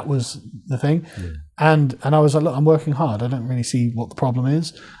 but that was the thing. Yeah. And I was like, look, I'm working hard. I don't really see what the problem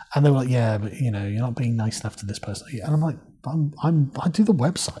is. And they were like, yeah, but you're not being nice enough to this person. And I'm like, I do the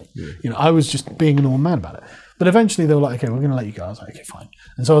website. Yeah. I was just being a normal man about it. But eventually they were like, okay, we're going to let you go. I was like, okay, fine.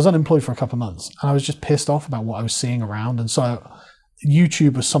 And so I was unemployed for a couple of months, and I was just pissed off about what I was seeing around. And so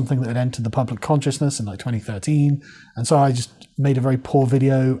YouTube was something that had entered the public consciousness in like 2013. And so I just made a very poor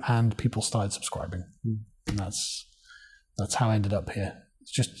video, and people started subscribing. And that's how I ended up here.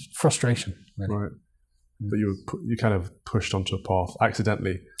 It's just frustration, really. Right. But you kind of pushed onto a path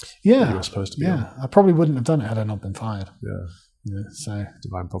accidentally. Yeah. That you were supposed to be on. I probably wouldn't have done it had I not been fired. Yeah. So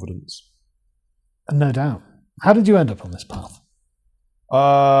divine providence. No doubt. How did you end up on this path?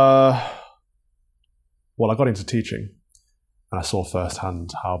 Well, I got into teaching, and I saw firsthand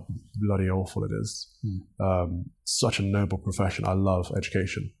how bloody awful it is. Such a noble profession. I love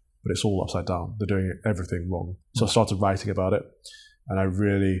education, but it's all upside down. They're doing everything wrong. So I started writing about it, and I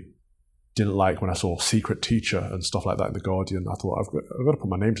really didn't like when I saw secret teacher and stuff like that in The Guardian. I thought, I've got to put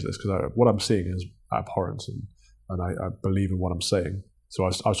my name to this, because what I'm seeing is abhorrent, and I believe in what I'm saying. So I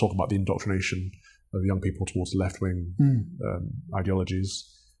was talking about the indoctrination of young people towards left-wing ideologies.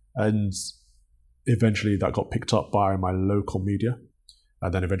 And eventually that got picked up by my local media.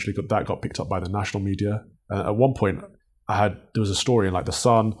 And then eventually that got picked up by the national media. And at one point, there was a story in like The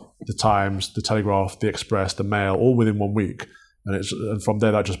Sun, The Times, The Telegraph, The Express, The Mail, all within 1 week. And from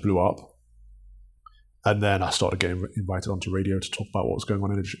there, that just blew up. And then I started getting invited onto radio to talk about what was going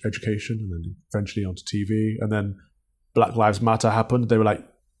on in education, and then eventually onto TV. And then Black Lives Matter happened. They were like,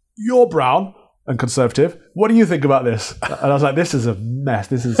 "You're brown and conservative. What do you think about this?" And I was like, this is a mess.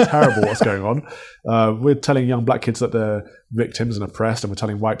 This is terrible what's going on. We're telling young black kids that they're victims and oppressed, and we're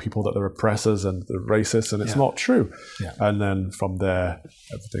telling white people that they're oppressors and they're racists, and it's not true. Yeah. And then from there,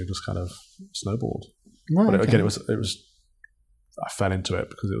 everything just kind of snowballed. Right, but again, it was. I fell into it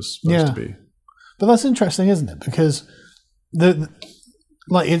because it was supposed to be. But that's interesting, isn't it? Because you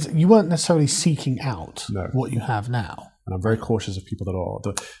weren't necessarily seeking out what you have now. And I'm very cautious of people that are.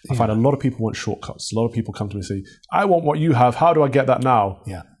 I find a lot of people want shortcuts. A lot of people come to me and say, "I want what you have. How do I get that now?"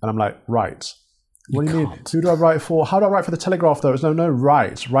 Yeah. And I'm like, right. What do you mean? Who do I write for? How do I write for the Telegraph, though? It's no,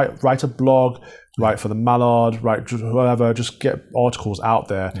 write a blog, write for the Mallard, write whoever. Just get articles out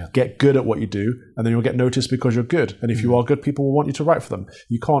there. Yeah. Get good at what you do, and then you'll get noticed because you're good. And if you are good, people will want you to write for them.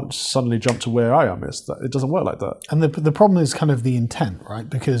 You can't suddenly jump to where I am. It doesn't work like that. And the problem is kind of the intent, right?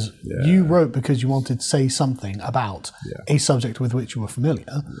 Because you wrote because you wanted to say something about a subject with which you were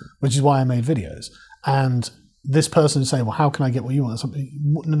familiar, which is why I made videos. And this person is saying, well, how can I get what you want?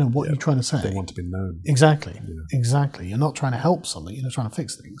 No, what are you trying to say? They want to be known. Exactly. Yeah. Exactly. You're not trying to help something, you're trying to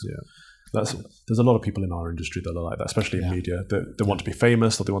fix things. Yeah. There's a lot of people in our industry that are like that, especially in media. They want to be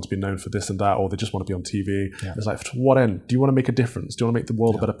famous, or they want to be known for this and that, or they just want to be on TV. Yeah. It's like, to what end? Do you want to make a difference? Do you want to make the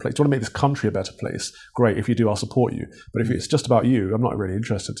world a better place? Do you want to make this country a better place? Great. If you do, I'll support you. But if it's just about you, I'm not really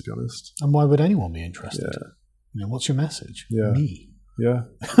interested, to be honest. And why would anyone be interested? Yeah. What's your message? Yeah. Me. Yeah,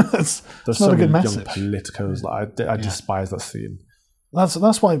 There's not so a good many message. Young politicos, I despise that scene.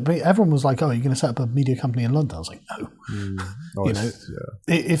 That's why everyone was like, "Oh, you're going to set up a media company in London?" I was like, "No."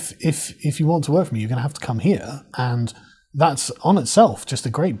 If you want to work for me, you're going to have to come here, and that's on itself just a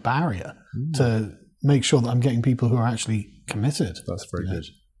great barrier to make sure that I'm getting people who are actually committed. That's very good.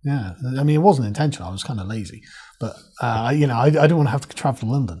 Yeah, I mean, it wasn't intentional. I was kind of lazy, but I didn't want to have to travel to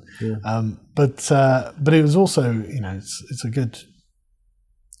London. Yeah. But it was also, it's a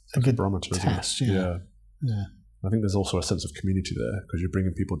good barometer, test. Yeah. I think there's also a sense of community there because you're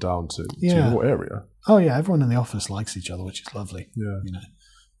bringing people down to your area. Oh yeah, everyone in the office likes each other, which is lovely. Yeah.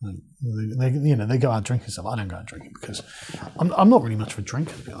 They go out drinking stuff. I don't go out drinking because I'm not really much of a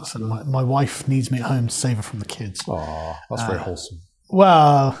drinker, to be honest. And my wife needs me at home to save her from the kids. Oh, that's very wholesome.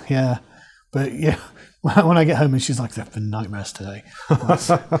 Well, yeah, but yeah, when I get home and she's like, "There've been nightmares today."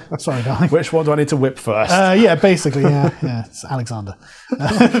 Sorry, darling. Which one do I need to whip first? Yeah, basically, yeah. It's Alexander, the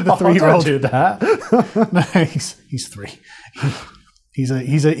 3-year-old. Don't do that. No, he's 3.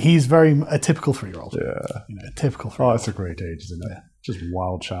 He's very a typical 3-year-old. Yeah, a typical 3-year-old. Oh, that's a great age, isn't it? Yeah. Just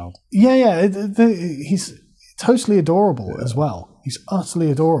wild child. Yeah. He's totally adorable as well. He's utterly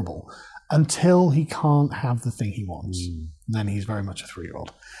adorable until he can't have the thing he wants. And then he's very much a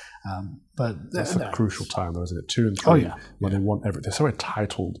 3-year-old. But that's a crucial time, though, isn't it? 2 and 3, when they want everything. They're so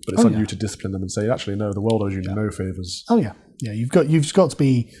entitled, but it's on you to discipline them and say, actually, no, the world owes you no favors. Oh yeah, you've got to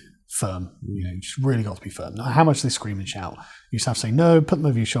be firm. You just really got to be firm. No matter how much they scream and shout, you just have to say no, put them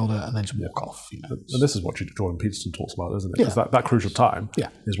over your shoulder, and then just walk off. And this is what Jordan Peterson talks about, isn't it? Because that crucial time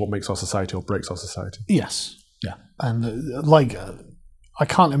is what makes our society or breaks our society. Yes, yeah, and I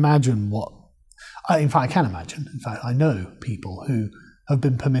can't imagine what. In fact, I can imagine. In fact, I know people who have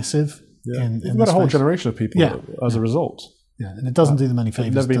been permissive. You've got a whole generation of people as a result. Yeah, and it doesn't do them any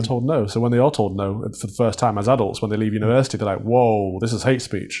favours. They've never been told no. So when they are told no for the first time as adults, when they leave university, they're like, whoa, this is hate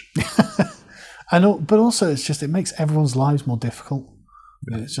speech. But also, it makes everyone's lives more difficult.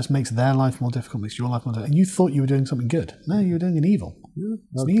 Yeah. It just makes their life more difficult, makes your life more difficult. And you thought you were doing something good. No, you were doing an evil. Yeah,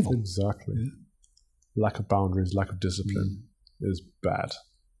 it's an evil. Exactly. Yeah. Lack of boundaries, lack of discipline is bad.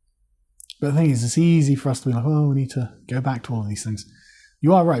 But the thing is, it's easy for us to be like, oh, we need to go back to all of these things.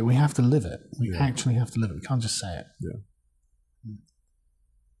 You are right. We have to live it. We actually have to live it. We can't just say it. Yeah.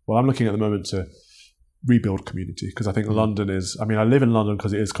 Well, I'm looking at the moment to rebuild community because I think London is. I mean, I live in London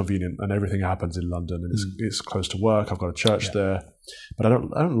because it is convenient and everything happens in London and it's close to work. I've got a church there, but I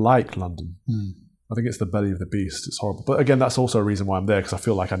don't like London. I think it's the belly of the beast. It's horrible. But again, that's also a reason why I'm there because I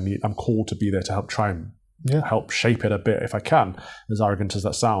feel like I'm called to be there to help try and help shape it a bit if I can. As arrogant as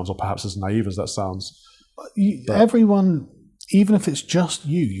that sounds, or perhaps as naive as that sounds, everyone, even if it's just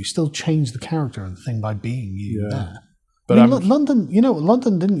you still change the character of the thing by being you there. But I mean, London,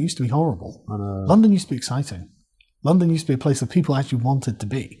 London didn't used to be horrible. London used to be exciting. London used to be a place that people actually wanted to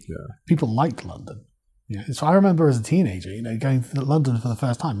be. Yeah. People liked London. Yeah. So I remember as a teenager, going to London for the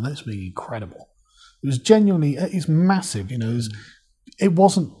first time, and that was incredible. It was genuinely, it's massive. It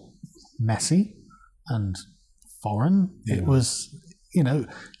wasn't messy and foreign. Yeah. It was,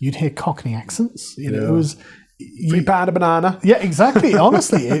 you'd hear Cockney accents. It was. £3 a banana. Yeah, exactly.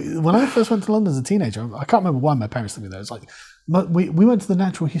 Honestly, when I first went to London as a teenager, I can't remember why my parents took me there. It was like, we went to the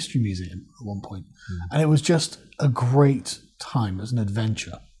Natural History Museum at one point, and it was just a great time. It was an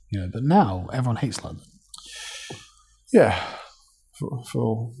adventure, But now everyone hates London. Yeah,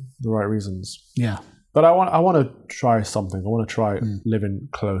 for the right reasons. Yeah. But I want to try something. I want to try living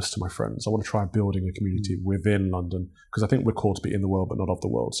close to my friends. I want to try building a community within London because I think we're called to be in the world but not of the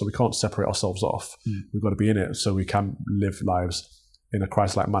world. So we can't separate ourselves off. We've got to be in it so we can live lives in a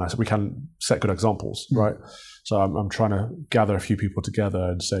Christ-like manner. So we can set good examples, right? So I'm trying to gather a few people together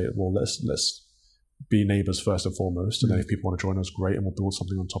and say, well, let's be neighbours first and foremost. And then if people want to join us, great, and we'll build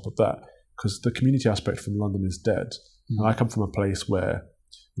something on top of that. Because the community aspect from London is dead. And I come from a place where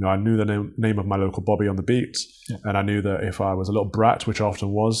I knew the name of my local Bobby on the beat, and I knew that if I was a little brat, which I often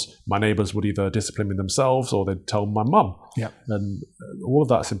was, my neighbours would either discipline me themselves or they'd tell my mum. Yeah. And all of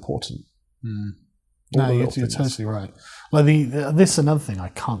that's important. No, you're totally right. Well, this is another thing I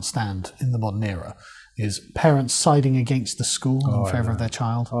can't stand in the modern era is parents siding against the school in favour of their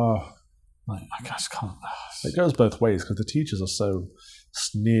child. I just can't. It goes both ways because the teachers are so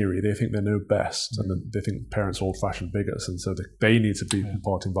sneery. They think they know best, and they think parents are old-fashioned bigots, and so they need to be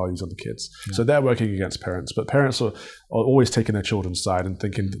imparting values on the kids. So they're working against parents, but parents are always taking their children's side and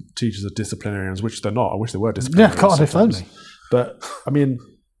thinking teachers are disciplinarians, which they're not. I wish they were disciplinarians. Yeah, God, if only. But I mean,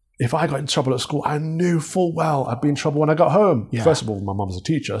 if I got in trouble at school, I knew full well I'd be in trouble when I got home. Yeah. First of all, my mum's a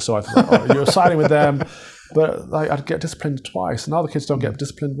teacher, so I thought, you're siding with them. But I'd get disciplined twice. Now the kids don't get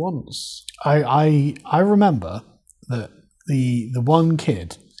disciplined once. I remember that the one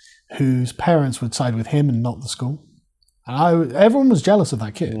kid whose parents would side with him and not the school, and everyone was jealous of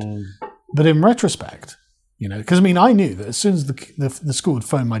that kid. But in retrospect, because I knew that as soon as the school would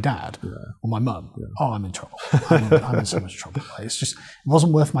phone my dad or my mum, I'm in trouble. I'm in so much trouble. It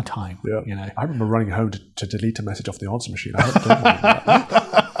wasn't worth my time. Yeah. I remember running home to delete a message off the answer machine. I don't that.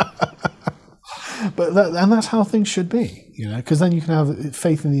 But that's how things should be, because then you can have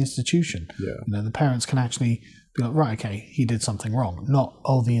faith in the institution. Yeah. The parents can actually be like, right, okay, he did something wrong. Not,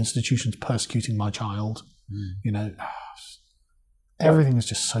 the institution's persecuting my child. Everything is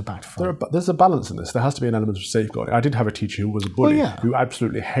just so back to front. There's a balance in this. There has to be an element of safeguarding. I did have a teacher who was a bully, who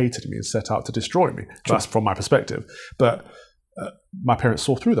absolutely hated me and set out to destroy me. That's from my perspective. But my parents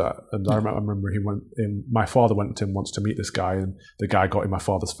saw through that, and I remember my father went to him once to meet this guy, and the guy got in my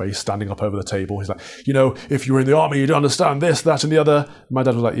father's face, standing up over the table. He's like, if you were in the army, you'd understand this, that, and the other. My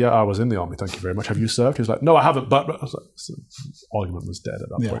dad was like, yeah, I was in the army, thank you very much. Have you served? He was like, no, I haven't, but I was like, so argument was dead at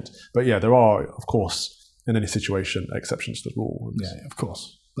that point. But there are, of course, in any situation, exceptions to the rule. Yeah, of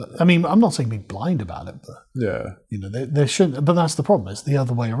course. But I'm not saying be blind about it, but there shouldn't. But that's the problem. It's the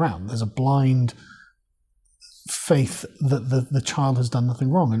other way around. There's a blind faith that the child has done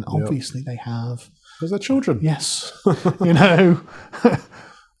nothing wrong, and obviously they have. Because they're children. Yes, If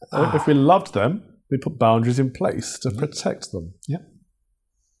we loved them, we put boundaries in place to protect them. Yep.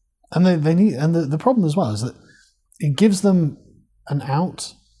 And they need, and the problem as well is that it gives them an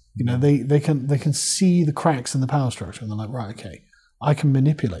out You know, they can see the cracks in the power structure, and they're like, right, okay, I can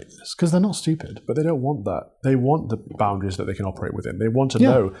manipulate this, because they're not stupid. But they don't want that. They want the boundaries that they can operate within. They want to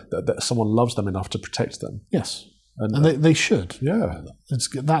know that someone loves them enough to protect them. Yes, and they should. Yeah,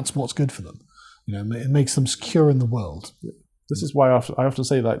 that's what's good for them. You know, it makes them secure in the world. This is why I often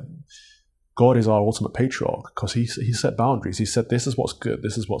say that God is our ultimate patriarch, because he set boundaries. He said, this is what's good,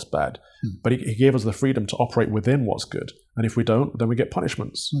 this is what's bad. But he gave us the freedom to operate within what's good. And if we don't, then we get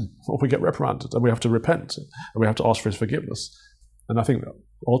punishments, or we get reprimanded, and we have to repent, and we have to ask for his forgiveness. And I think that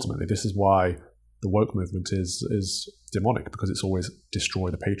ultimately this is why the woke movement is demonic, because it's always destroy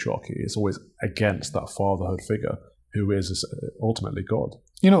the patriarchy. It's always against that fatherhood figure who is ultimately God.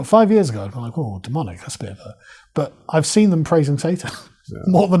 You know, 5 years ago, I'd be like, oh, demonic, that's a bit of a... But I've seen them praising Satan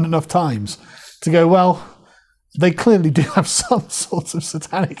more than enough times to go, well, they clearly do have some sort of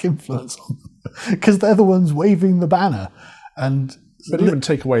satanic influence on them, because they're the ones waving the banner. But even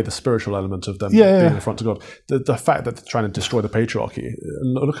take away the spiritual element of them being in front of God. The fact that they're trying to destroy the patriarchy.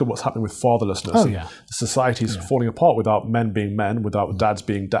 Look at what's happening with fatherlessness. The society's falling apart without men being men, without dads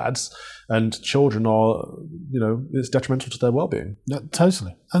being dads. And children are, it's detrimental to their well-being.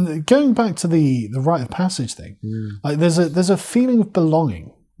 Totally. And going back to the rite of passage thing, like there's a feeling of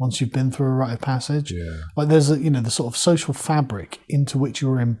belonging once you've been through a rite of passage. Yeah. Like there's the sort of social fabric into which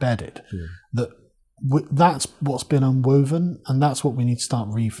you're embedded. Yeah. That's what's been unwoven, and that's what we need to start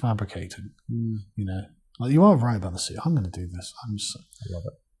refabricating. Like you are right about the suit. I'm going to do this. I love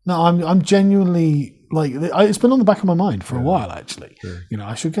it. No, I'm genuinely like it's been on the back of my mind for a while actually. Yeah.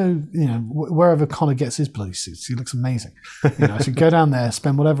 I should go. Wherever Connor gets his bloody suits, he looks amazing. I should go down there,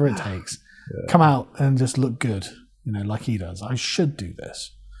 spend whatever it takes, come out and just look good. Like he does. I should do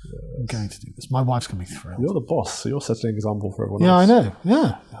this. Yes. I'm going to do this. My wife's going to be thrilled. You're the boss, so you're setting an example for everyone Yeah, else. I know.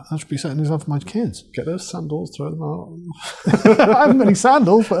 Yeah, I should be setting an example for my kids. Get those sandals, throw them out. I haven't any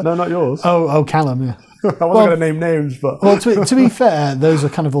sandals, but no, not yours. Oh, Callum. Yeah. I wasn't going to name names, but to be fair, those are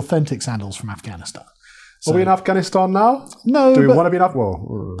kind of authentic sandals from Afghanistan. So, are we in Afghanistan now? No. Do we want to be in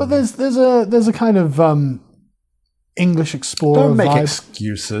Afghanistan? But there's a kind of English explorer Don't make vibe.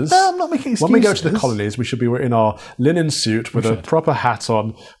 excuses. No, I'm not making excuses. When we go to the colonies, we should be in our linen suit with a proper hat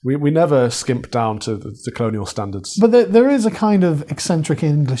on. We never skimp down to the colonial standards. But there is a kind of eccentric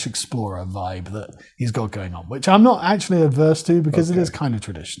English explorer vibe that he's got going on, which I'm not actually adverse to, because it is kind of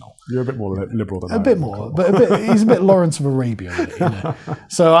traditional. You're a bit more liberal than I am. A bit more, but he's a bit Lawrence of Arabia with it,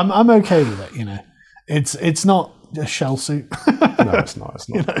 So I'm okay with it, It's not a shell suit. No, it's not. It's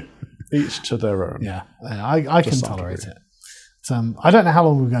not. Each to their own. Yeah, I can tolerate it. I don't know how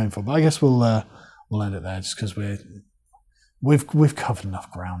long we're going for, but I guess we'll end it there, just because we've covered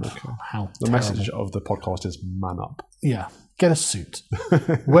enough ground. Okay. The message of the podcast is man up. Yeah, get a suit,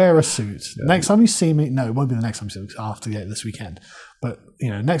 wear a suit. Next time you see me, no, it won't be the next time you see me. I'll have to get it this weekend. But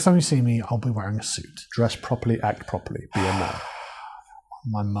next time you see me, I'll be wearing a suit. Dress properly, act properly, be a man.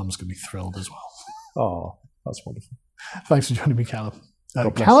 My mum's gonna be thrilled as well. Oh, that's wonderful. Thanks for joining me, Calvin.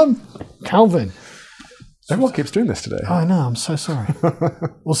 Calvin. Everyone keeps doing this today. I know, I'm so sorry.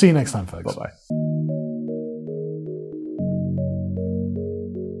 We'll see you next time, folks. Bye-bye.